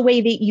feel the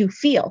way that you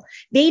feel.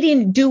 They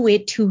didn't do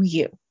it to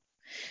you.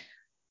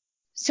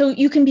 So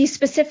you can be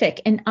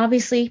specific. And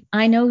obviously,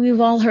 I know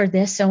you've all heard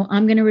this, so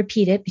I'm going to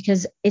repeat it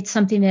because it's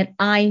something that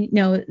I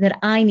know that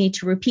I need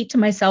to repeat to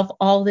myself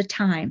all the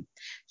time.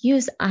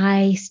 Use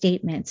I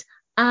statements.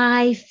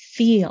 I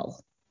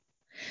feel.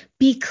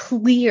 Be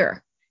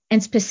clear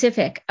and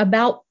specific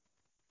about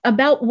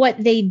what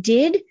they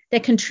did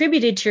that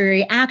contributed to your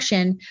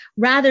reaction,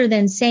 rather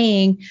than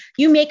saying,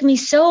 you make me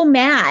so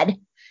mad,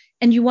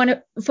 and you want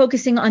to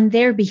focusing on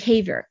their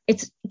behavior.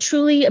 It's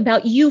truly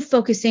about you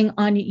focusing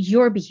on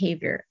your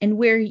behavior and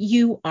where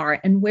you are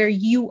and where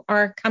you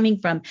are coming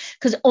from,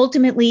 because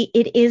ultimately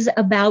it is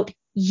about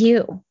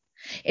you.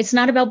 It's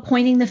not about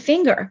pointing the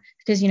finger,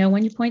 because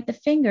when you point the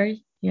finger,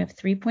 you have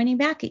 3 pointing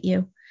back at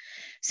you.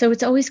 So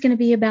it's always going to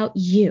be about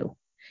you.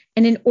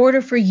 And in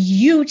order for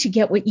you to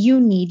get what you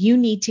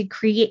need to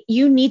create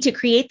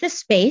the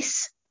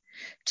space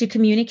to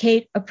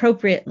communicate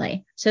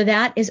appropriately. So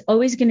that is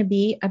always going to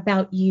be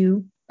about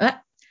you. I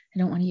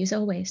don't want to use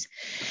always.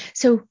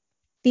 So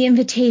the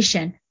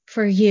invitation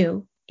for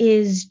you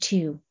is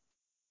to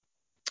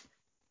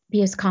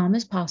be as calm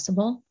as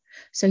possible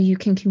so you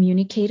can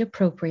communicate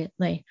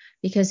appropriately.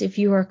 Because if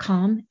you are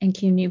calm and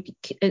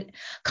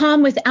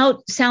calm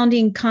without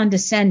sounding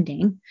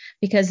condescending,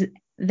 because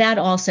that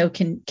also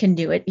can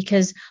do it,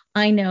 because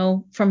I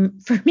know for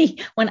me,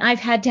 when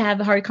I've had to have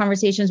hard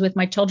conversations with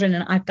my children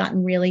and I've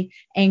gotten really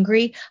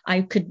angry,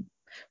 I could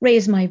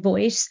raise my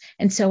voice.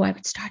 And so I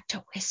would start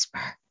to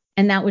whisper,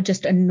 and that would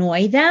just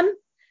annoy them.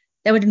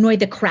 That would annoy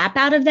the crap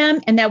out of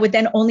them. And that would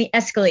then only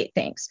escalate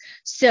things.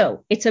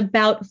 So it's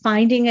about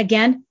finding,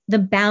 again, the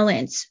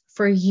balance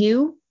for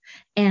you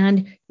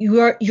and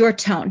your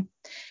tone.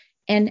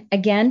 And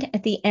again,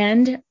 at the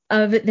end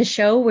of the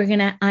show,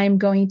 I'm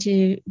going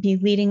to be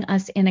leading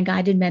us in a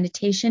guided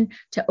meditation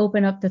to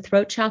open up the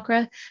throat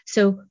chakra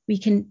so you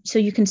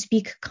can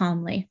speak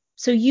calmly.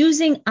 So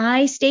using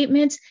I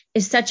statements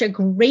is such a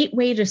great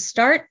way to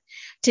start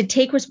to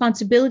take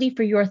responsibility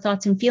for your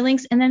thoughts and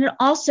feelings. And then it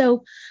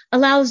also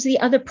allows the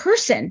other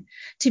person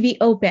to be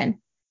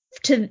open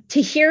to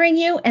hearing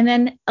you, and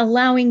then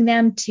allowing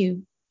them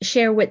to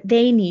share what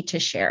they need to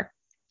share.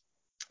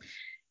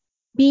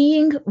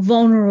 Being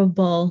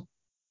vulnerable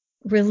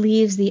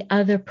relieves the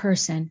other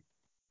person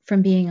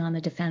from being on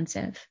the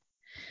defensive.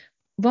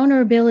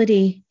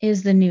 Vulnerability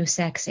is the new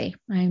sexy.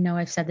 I know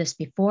I've said this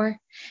before.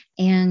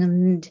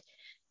 And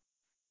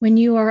when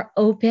you are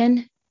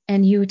open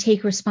and you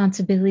take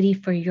responsibility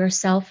for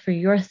yourself, for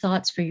your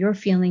thoughts, for your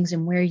feelings,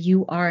 and where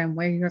you are and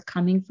where you're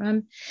coming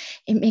from,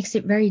 it makes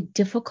it very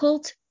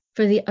difficult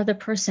for the other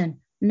person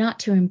not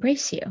to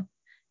embrace you.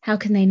 How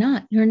can they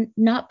not? You're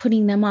not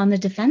putting them on the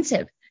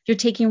defensive. You're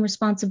taking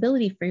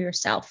responsibility for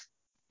yourself.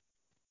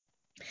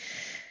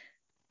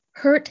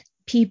 Hurt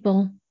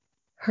people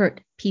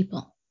hurt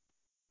people.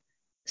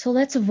 So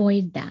let's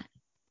avoid that.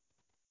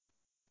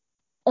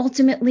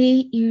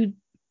 Ultimately,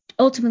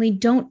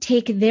 don't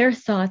take their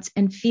thoughts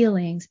and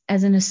feelings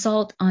as an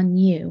assault on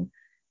you,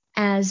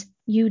 as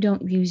you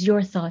don't use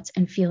your thoughts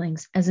and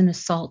feelings as an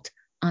assault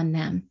on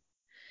them.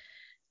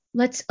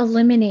 Let's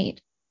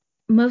eliminate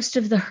most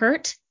of the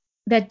hurt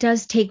that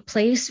does take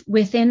place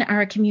within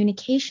our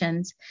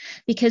communications,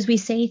 because we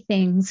say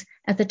things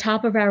at the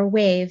top of our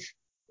wave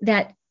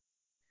that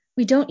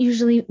we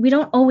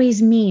don't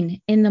always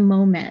mean in the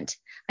moment.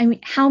 I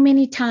mean, how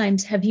many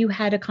times have you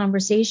had a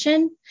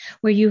conversation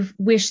where you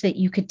wish that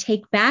you could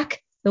take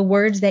back the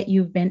words that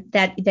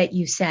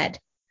you said?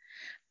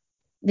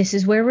 This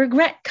is where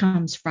regret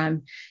comes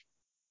from.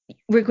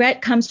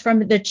 Regret comes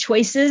from the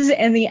choices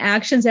and the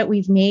actions that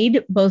we've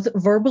made, both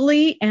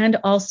verbally and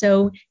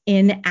also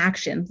in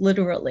action,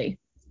 literally.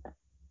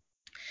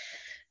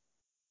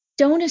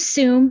 Don't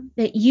assume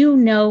that you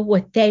know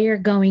what they are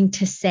going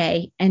to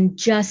say and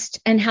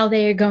how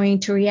they are going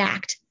to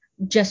react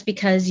just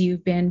because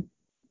you've been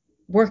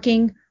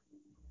working,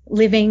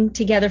 living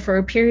together for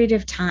a period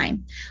of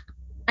time.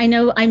 I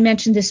know I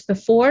mentioned this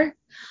before,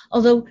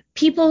 although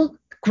people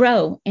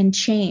grow and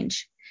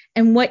change,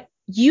 and what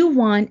you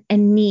want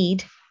and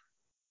need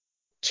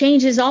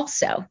changes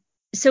also.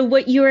 So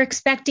what you're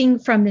expecting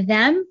from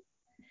them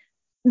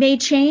may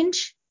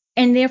change,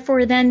 and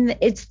therefore then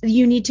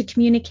you need to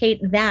communicate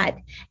that.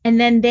 And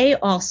then they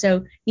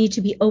also need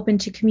to be open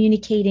to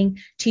communicating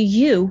to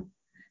you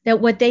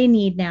that what they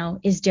need now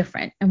is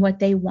different and what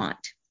they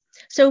want.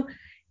 So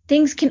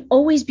things can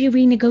always be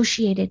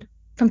renegotiated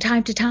from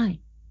time to time.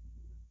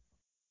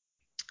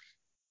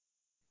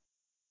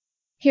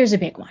 Here's a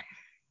big one.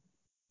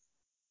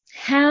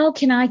 How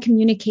can I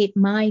communicate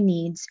my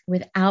needs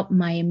without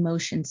my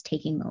emotions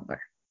taking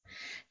over?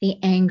 The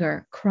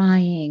anger,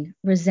 crying,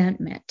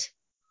 resentment.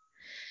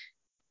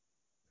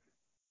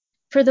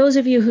 For those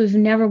of you who've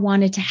never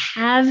wanted to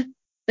have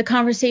the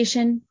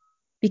conversation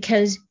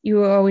because you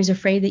were always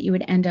afraid that you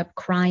would end up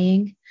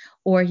crying,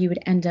 or you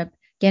would end up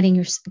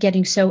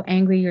getting so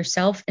angry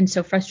yourself and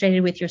so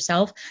frustrated with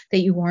yourself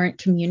that you weren't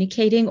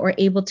communicating or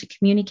able to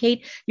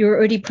communicate, you're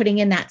already putting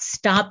in that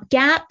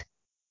stopgap.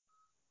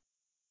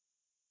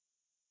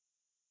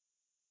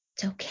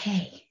 It's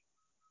okay.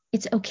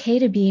 It's okay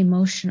to be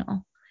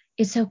emotional.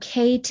 It's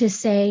okay to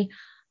say,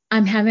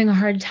 I'm having a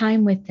hard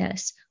time with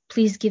this.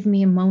 Please give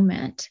me a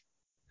moment.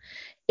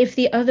 If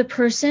the other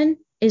person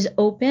is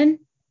open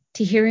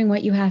to hearing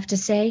what you have to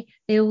say,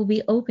 they will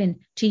be open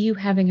to you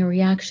having a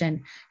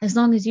reaction, as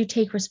long as you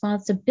take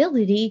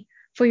responsibility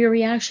for your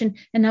reaction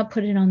and not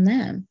put it on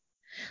them.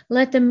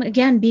 Let them,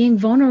 again, being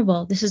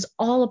vulnerable. This is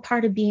all a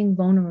part of being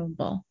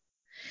vulnerable.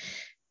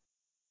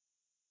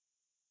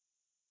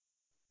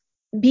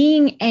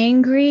 Being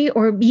angry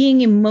or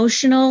being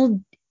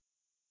emotional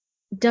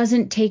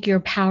doesn't take your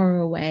power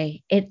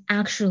away. It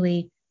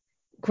actually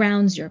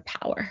grounds your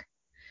power.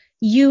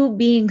 You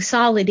being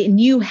solid and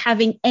you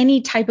having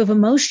any type of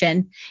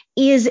emotion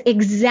is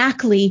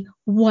exactly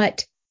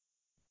what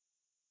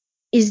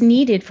is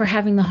needed for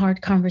having the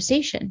hard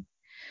conversation.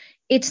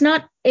 It's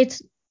not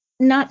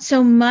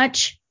so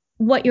much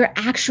what you're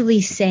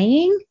actually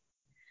saying.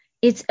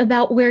 It's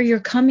about where you're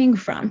coming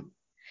from.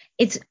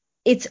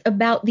 It's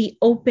about the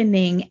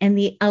opening and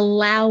the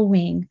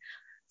allowing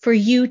for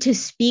you to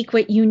speak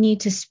what you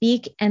need to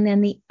speak, and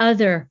then the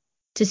other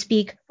to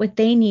speak what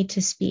they need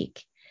to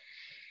speak.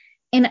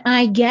 And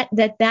I get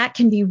that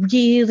can be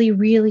really,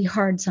 really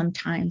hard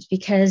sometimes,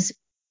 because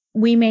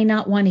we may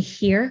not want to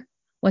hear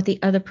what the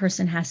other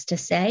person has to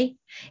say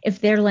if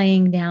they're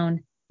laying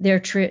down their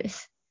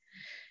truth.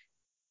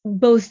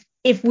 Both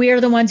if we're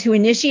the ones who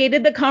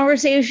initiated the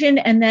conversation,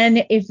 and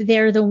then if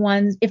they're the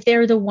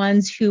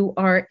ones who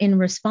are in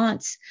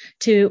response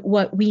to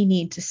what we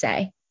need to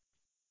say.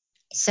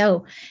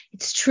 So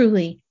it's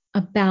truly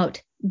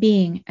about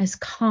being as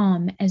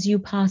calm as you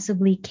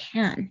possibly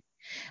can,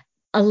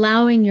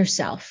 allowing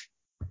yourself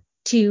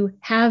to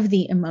have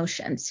the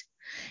emotions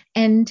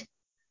and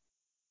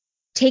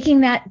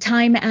taking that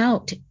time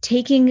out,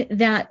 taking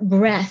that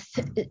breath,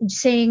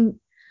 saying,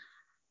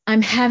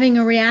 I'm having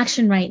a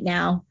reaction right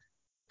now.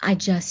 I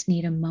just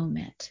need a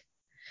moment.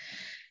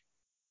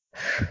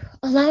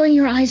 Allowing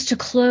your eyes to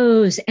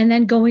close and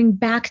then going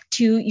back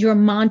to your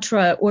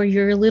mantra or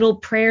your little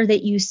prayer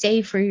that you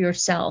say for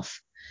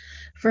yourself.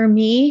 For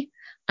me,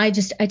 I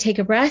take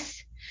a breath,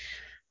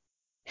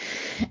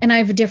 and I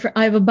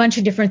have a bunch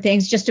of different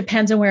things. Just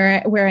depends on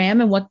where I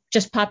am, and what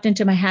just popped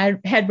into my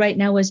head right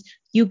now was,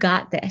 you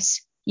got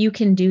this. You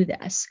can do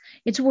this.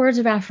 It's words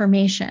of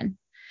affirmation.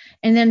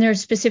 And then there's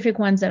specific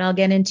ones that I'll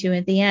get into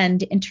at the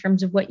end in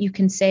terms of what you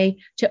can say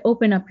to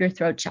open up your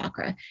throat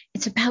chakra.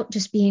 It's about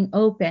just being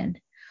open.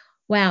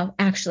 Wow,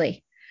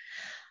 actually,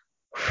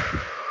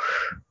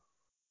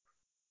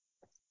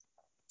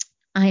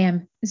 I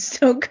am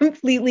so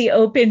completely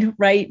open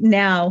right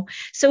now.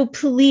 So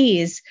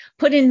please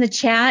put in the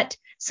chat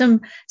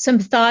some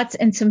thoughts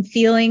and some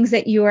feelings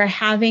that you are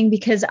having,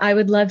 because I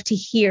would love to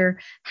hear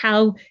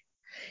what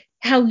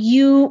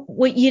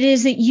it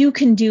is that you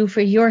can do for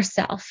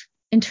yourself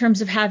in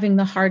terms of having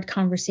the hard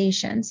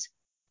conversations.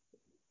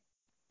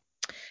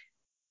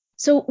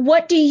 So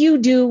what do you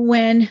do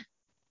when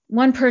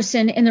one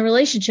person in the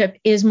relationship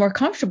is more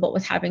comfortable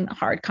with having the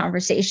hard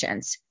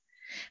conversations?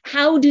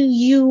 How do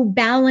you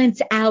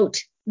balance out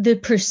the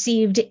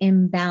perceived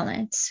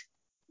imbalance?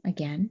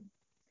 Again,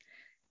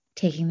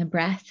 taking the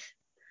breath,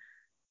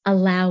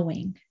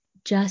 allowing,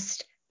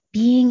 just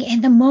being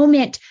in the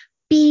moment,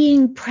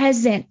 being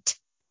present.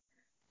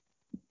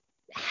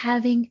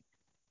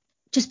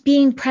 Just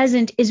being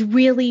present is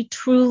really,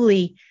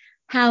 truly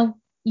how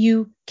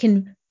you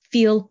can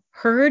feel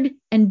heard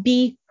and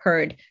be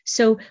heard.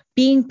 So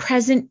being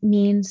present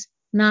means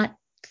not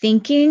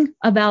thinking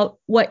about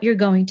what you're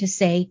going to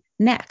say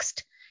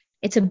next.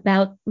 It's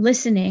about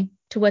listening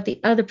to what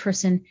the other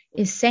person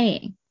is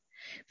saying.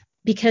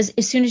 Because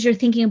as soon as you're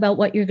thinking about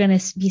what you're going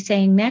to be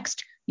saying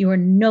next, you are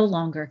no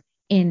longer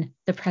in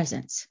the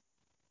presence.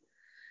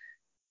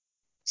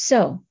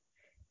 So,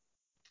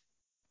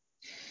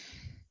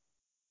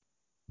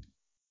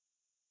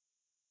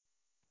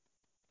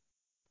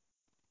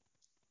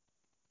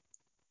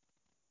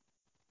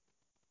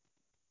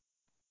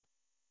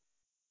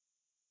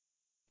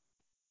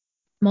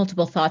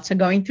 multiple thoughts are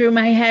going through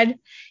my head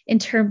in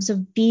terms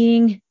of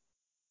being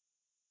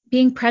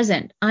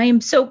present. I am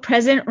so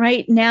present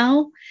right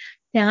now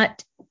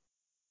that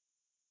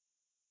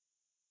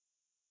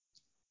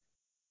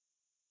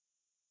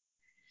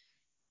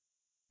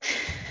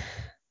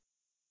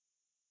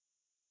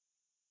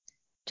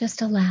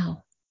just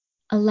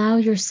allow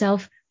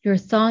yourself, your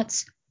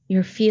thoughts,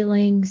 your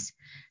feelings,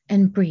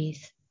 and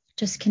breathe.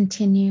 Just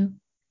continue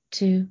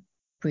to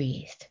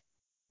breathe.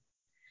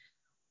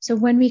 So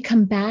when we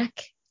come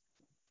back,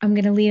 I'm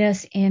going to lead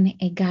us in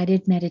a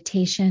guided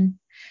meditation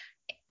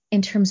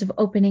in terms of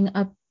open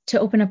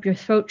up your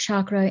throat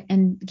chakra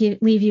and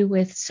leave you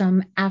with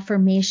some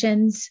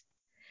affirmations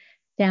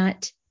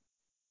that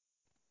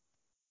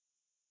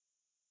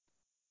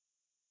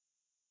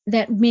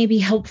may be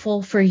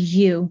helpful for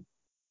you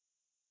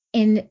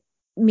in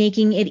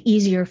making it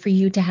easier for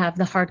you to have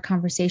the hard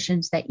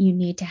conversations that you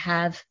need to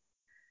have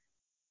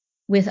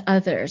with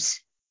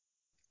others.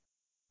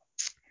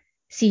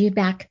 See you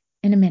back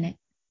in a minute.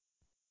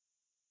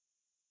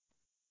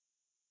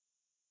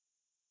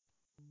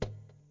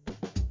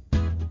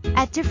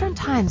 At different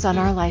times on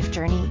our life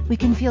journey, we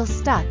can feel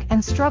stuck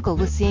and struggle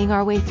with seeing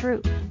our way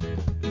through.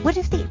 What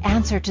if the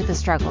answer to the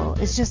struggle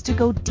is just to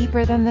go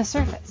deeper than the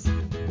surface?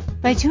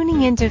 By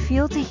tuning in to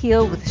Feel to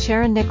Heal with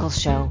Sharon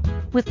Nichols Show,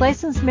 with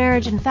licensed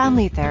marriage and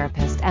family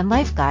therapist and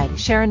life guide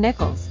Sharon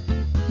Nichols,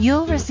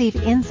 you'll receive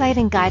insight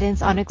and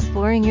guidance on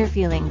exploring your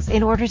feelings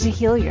in order to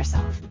heal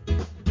yourself.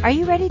 Are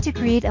you ready to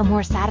create a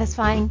more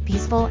satisfying,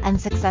 peaceful, and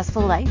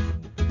successful life?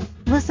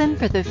 Listen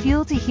for the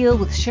Feel to Heal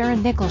with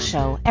Sharon Nichols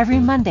Show every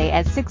Monday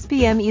at 6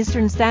 p.m.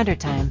 Eastern Standard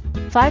Time,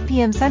 5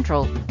 p.m.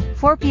 Central,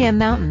 4 p.m.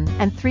 Mountain,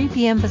 and 3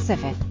 p.m.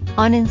 Pacific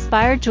on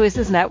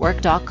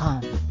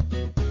InspiredChoicesNetwork.com.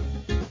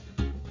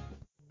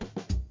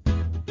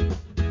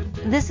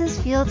 This is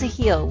Feel to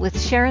Heal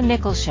with Sharon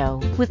Nichols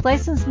Show, with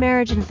licensed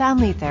marriage and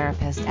family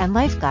therapist and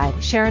life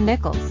guide Sharon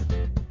Nichols.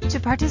 To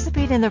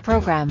participate in the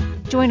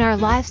program, join our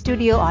live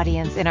studio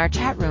audience in our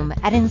chat room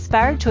at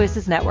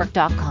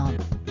InspiredChoicesNetwork.com.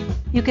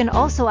 You can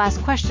also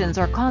ask questions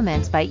or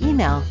comments by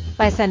email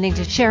by sending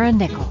to Sharon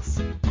Nichols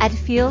at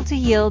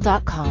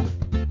feeltoheal.com.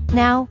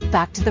 Now,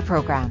 back to the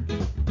program.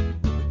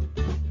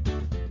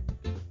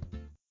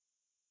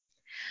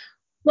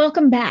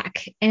 Welcome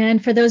back.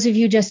 And for those of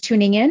you just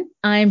tuning in,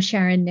 I'm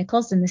Sharon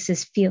Nichols, and this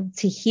is Feel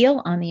to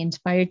Heal on the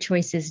Inspired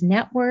Choices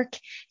Network.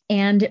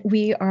 And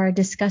we are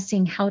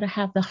discussing how to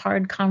have the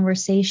hard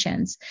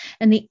conversations.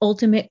 And the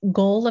ultimate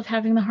goal of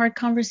having the hard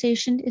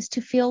conversation is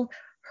to feel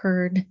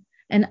heard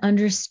and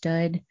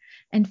understood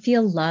and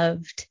feel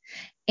loved.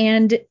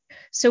 And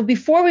so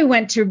before we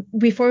went to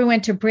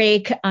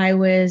break, I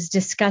was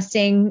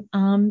discussing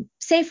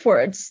safe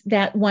words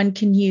that one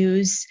can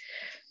use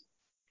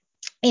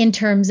in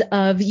terms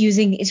of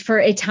using for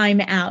a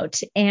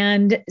timeout.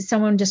 And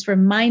someone just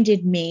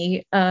reminded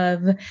me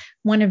of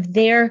one of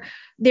their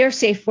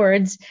safe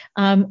words,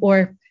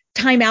 or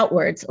timeout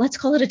words. Let's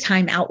call it a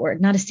timeout word,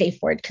 not a safe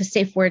word, because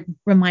safe word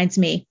makes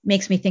me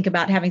think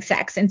about having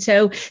sex. And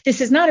so this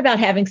is not about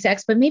having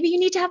sex, but maybe you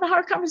need to have a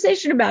hard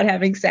conversation about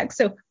having sex.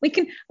 So we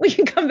can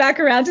come back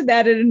around to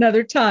that at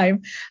another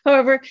time.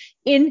 However,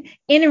 in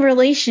a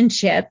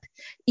relationship,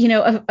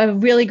 a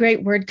really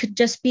great word could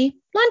just be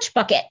lunch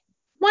bucket.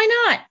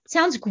 Why not?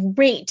 Sounds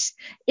great.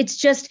 It's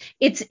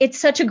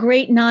such a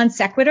great non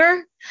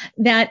sequitur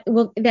that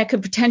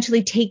could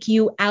potentially take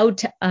you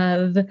out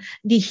of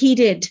the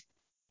heated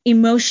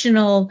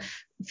emotional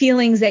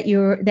feelings that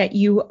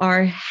you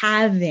are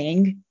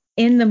having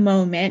in the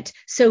moment.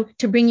 So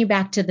to bring you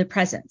back to the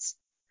presence,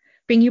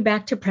 bring you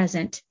back to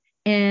present.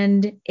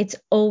 And it's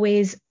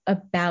always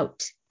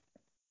about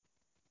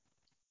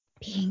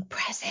being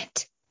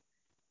present.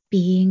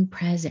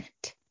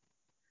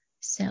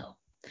 So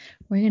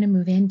we're going to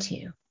move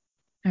into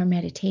our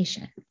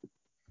meditation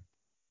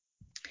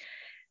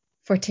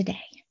for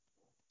today.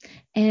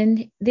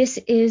 And this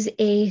is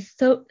a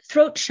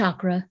throat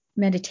chakra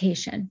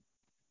meditation.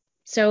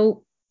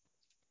 So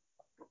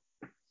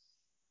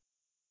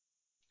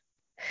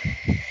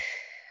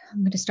I'm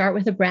going to start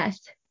with a breath,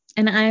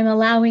 and I'm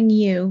allowing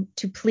you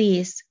to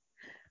please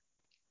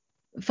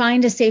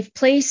find a safe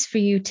place for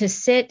you to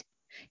sit.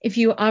 If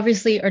you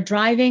obviously are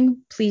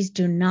driving, please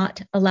do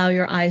not allow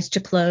your eyes to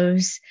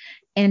close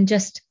and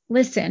just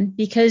listen,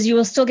 because you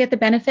will still get the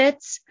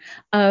benefits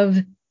of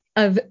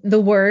the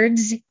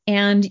words,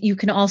 and you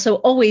can also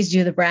always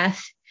do the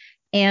breath.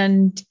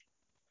 And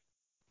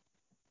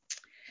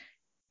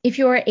if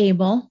you are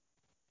able,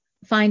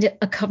 find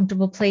a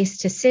comfortable place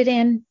to sit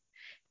in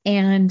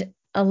and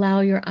allow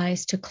your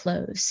eyes to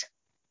close.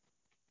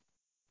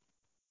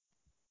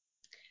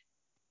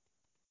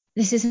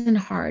 This isn't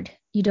hard.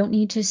 You don't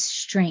need to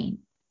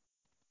strain.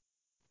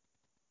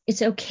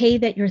 It's okay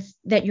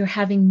that you're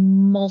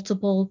having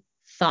multiple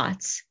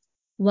thoughts.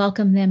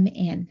 Welcome them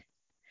in.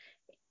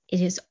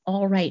 It is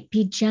all right.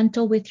 Be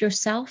gentle with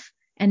yourself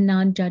and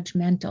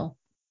non-judgmental.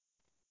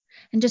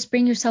 And just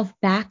bring yourself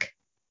back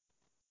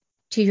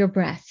to your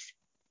breath.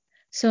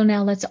 So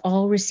now let's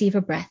all receive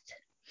a breath.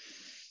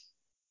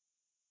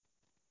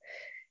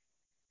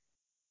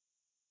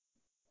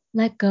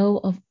 Let go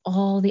of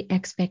all the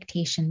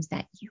expectations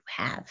that you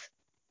have.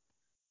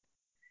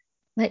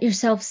 Let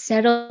yourself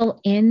settle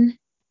in.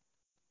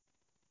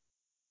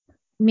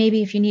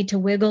 Maybe if you need to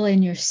wiggle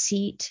in your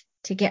seat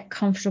to get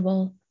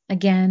comfortable,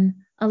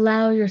 again,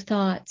 allow your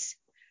thoughts.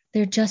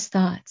 They're just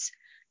thoughts.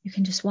 You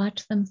can just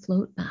watch them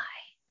float by.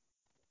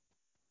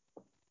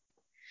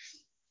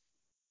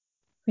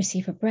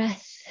 Receive a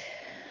breath.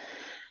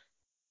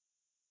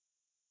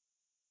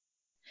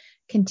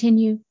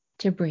 Continue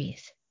to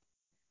breathe.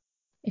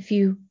 If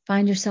you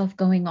find yourself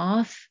going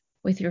off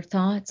with your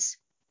thoughts,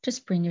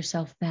 just bring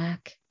yourself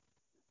back.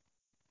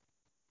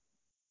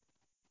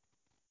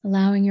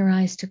 Allowing your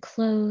eyes to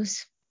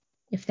close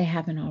if they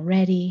haven't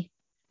already.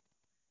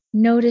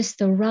 Notice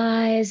the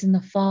rise and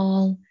the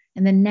fall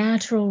and the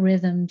natural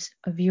rhythms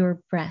of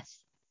your breath.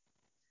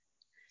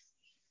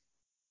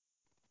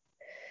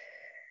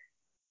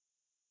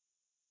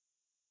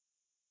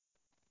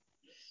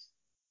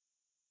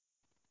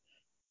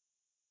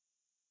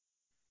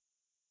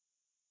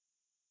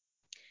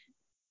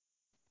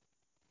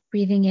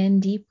 Breathing in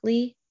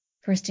deeply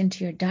First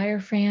into your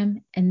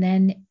diaphragm and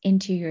then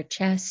into your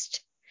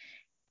chest.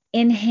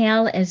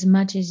 Inhale as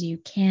much as you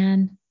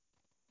can.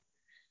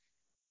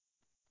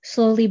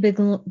 Slowly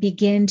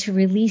begin to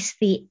release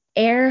the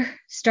air,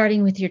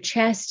 starting with your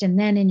chest and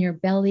then in your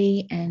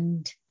belly.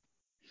 And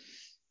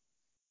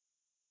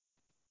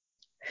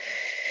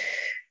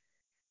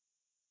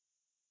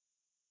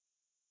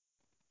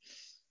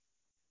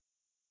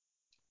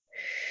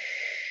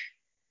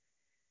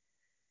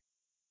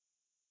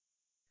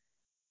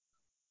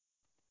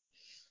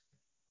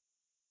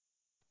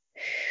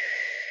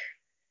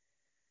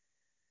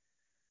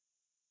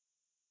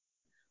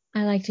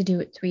I like to do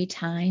it 3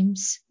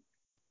 times.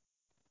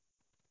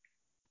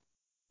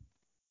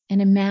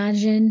 And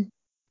imagine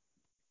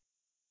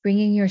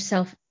bringing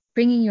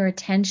your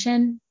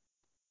attention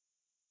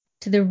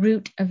to the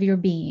root of your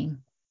being,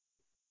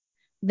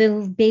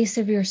 the base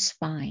of your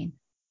spine,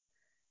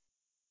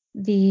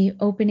 the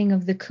opening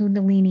of the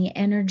Kundalini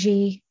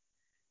energy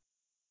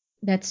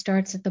that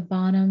starts at the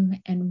bottom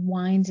and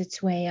winds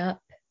its way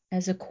up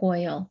as a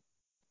coil,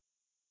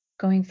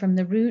 going from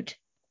the root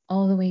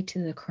all the way to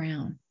the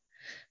crown.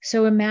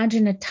 So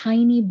imagine a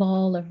tiny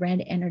ball of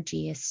red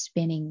energy is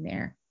spinning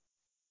there.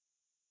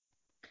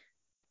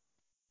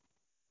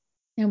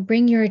 Now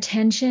bring your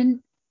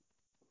attention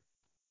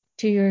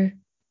to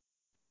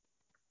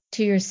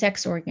your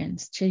sex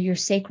organs, to your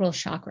sacral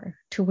chakra,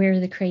 to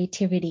where the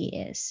creativity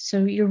is.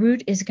 So your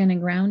root is going to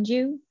ground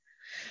you.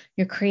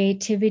 Your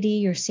creativity,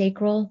 your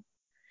sacral,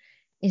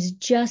 is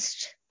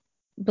just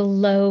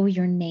below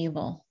your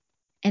navel.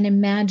 And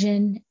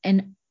imagine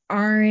an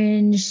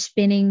orange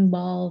spinning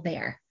ball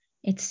there.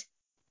 It's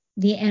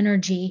the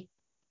energy,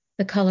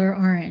 the color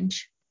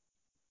orange.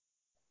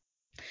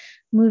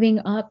 Moving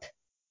up,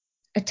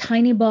 a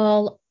tiny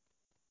ball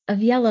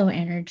of yellow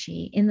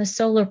energy in the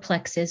solar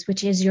plexus,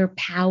 which is your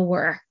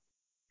power.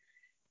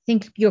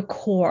 Think your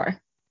core.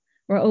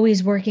 We're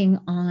always working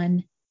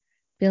on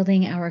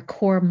building our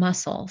core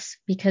muscles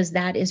because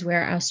that is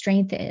where our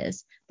strength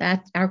is.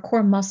 That our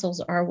core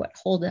muscles are what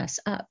hold us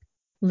up,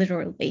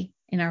 literally,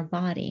 in our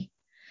body.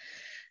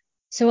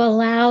 So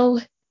allow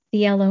the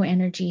yellow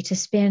energy to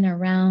spin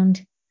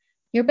around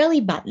your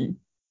belly button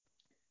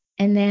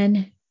and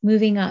then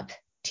moving up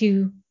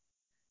to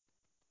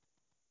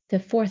the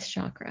 4th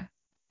chakra,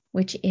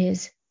 which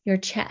is your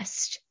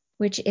chest,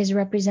 which is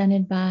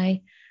represented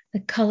by the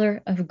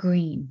color of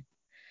green.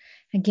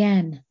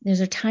 Again,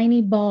 there's a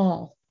tiny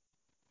ball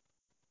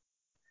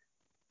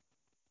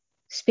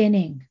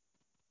spinning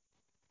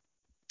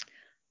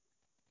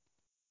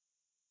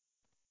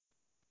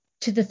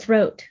to the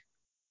throat,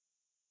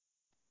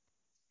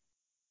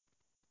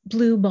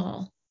 blue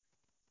ball,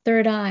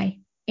 3rd eye,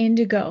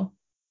 indigo,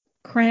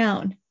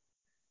 crown.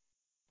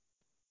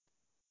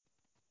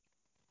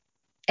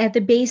 At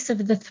the base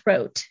of the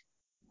throat,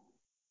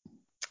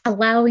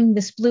 allowing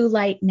this blue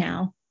light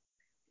now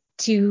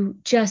to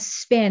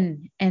just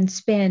spin and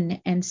spin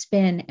and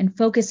spin and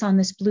focus on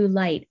this blue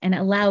light and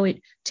allow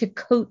it to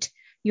coat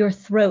your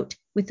throat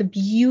with a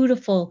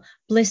beautiful,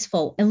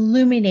 blissful,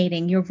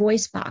 illuminating your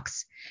voice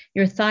box,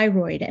 your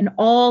thyroid, and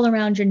all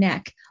around your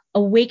neck,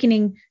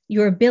 awakening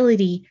your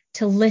ability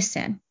to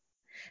listen.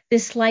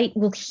 This light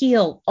will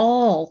heal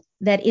all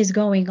that is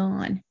going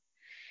on.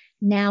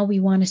 Now we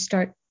want to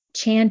start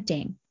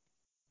chanting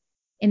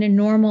in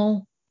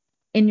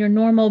your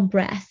normal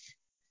breath.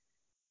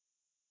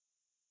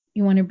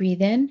 You want to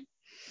breathe in,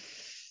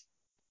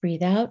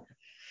 breathe out,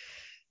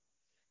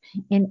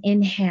 and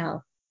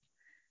inhale.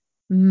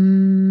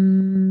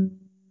 On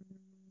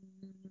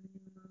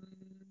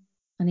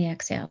the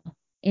exhale,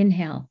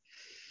 inhale.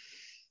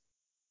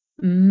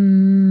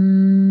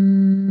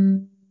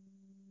 And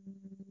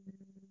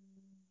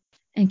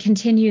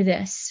continue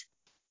this,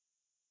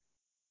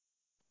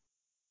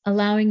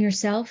 allowing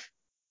yourself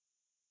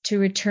to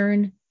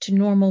return to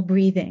normal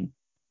breathing.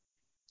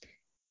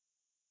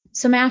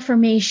 Some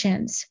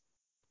affirmations.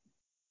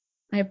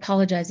 I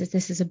apologize if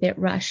this is a bit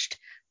rushed.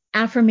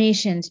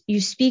 Affirmations. You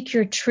speak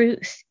your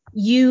truth.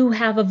 You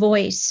have a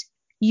voice.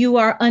 You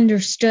are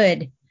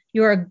understood.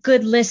 You're a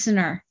good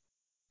listener.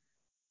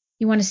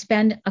 You want to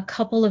spend a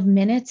couple of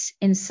minutes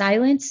in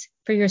silence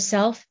for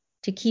yourself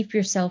to keep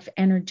yourself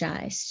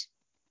energized.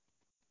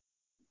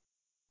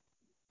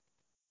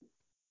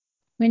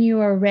 When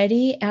you are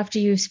ready, after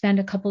you spend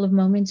a couple of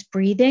moments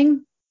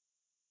breathing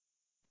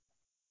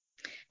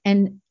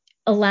and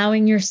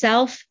allowing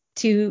yourself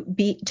to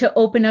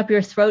open up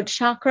your throat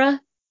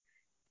chakra,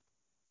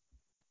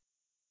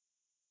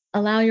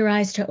 allow your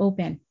eyes to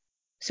open.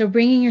 So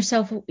bringing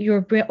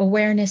your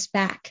awareness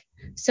back.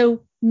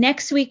 So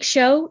next week's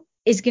show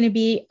is going to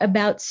be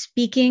about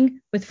speaking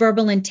with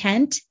verbal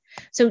intent.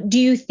 So do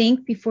you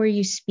think before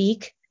you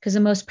speak, because the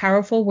most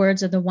powerful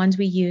words are the ones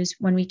we use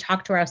when we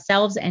talk to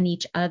ourselves and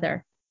each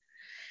other.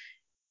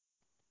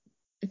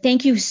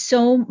 Thank you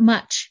so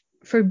much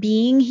for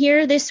being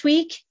here this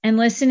week and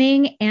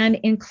listening. And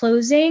in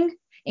closing,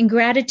 in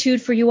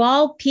gratitude for you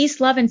all, peace,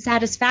 love, and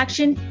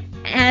satisfaction.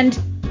 And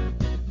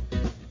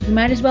you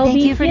might as well Thank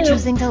be you for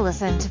choosing to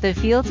listen to the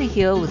Feel to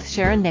Heal with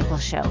Sharon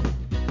Nichols show.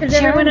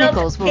 Sharon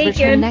Nichols will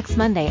return next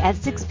Monday at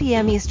 6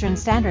 p.m. Eastern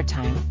Standard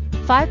Time,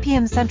 5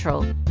 p.m.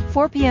 Central,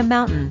 4 p.m.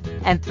 Mountain,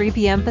 and 3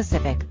 p.m.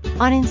 Pacific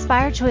on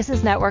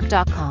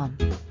InspiredChoicesNetwork.com.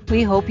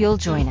 We hope you'll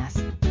join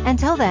us.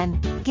 Until then,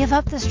 give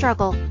up the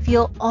struggle,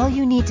 feel all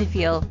you need to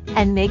feel,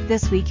 and make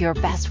this week your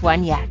best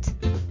one yet.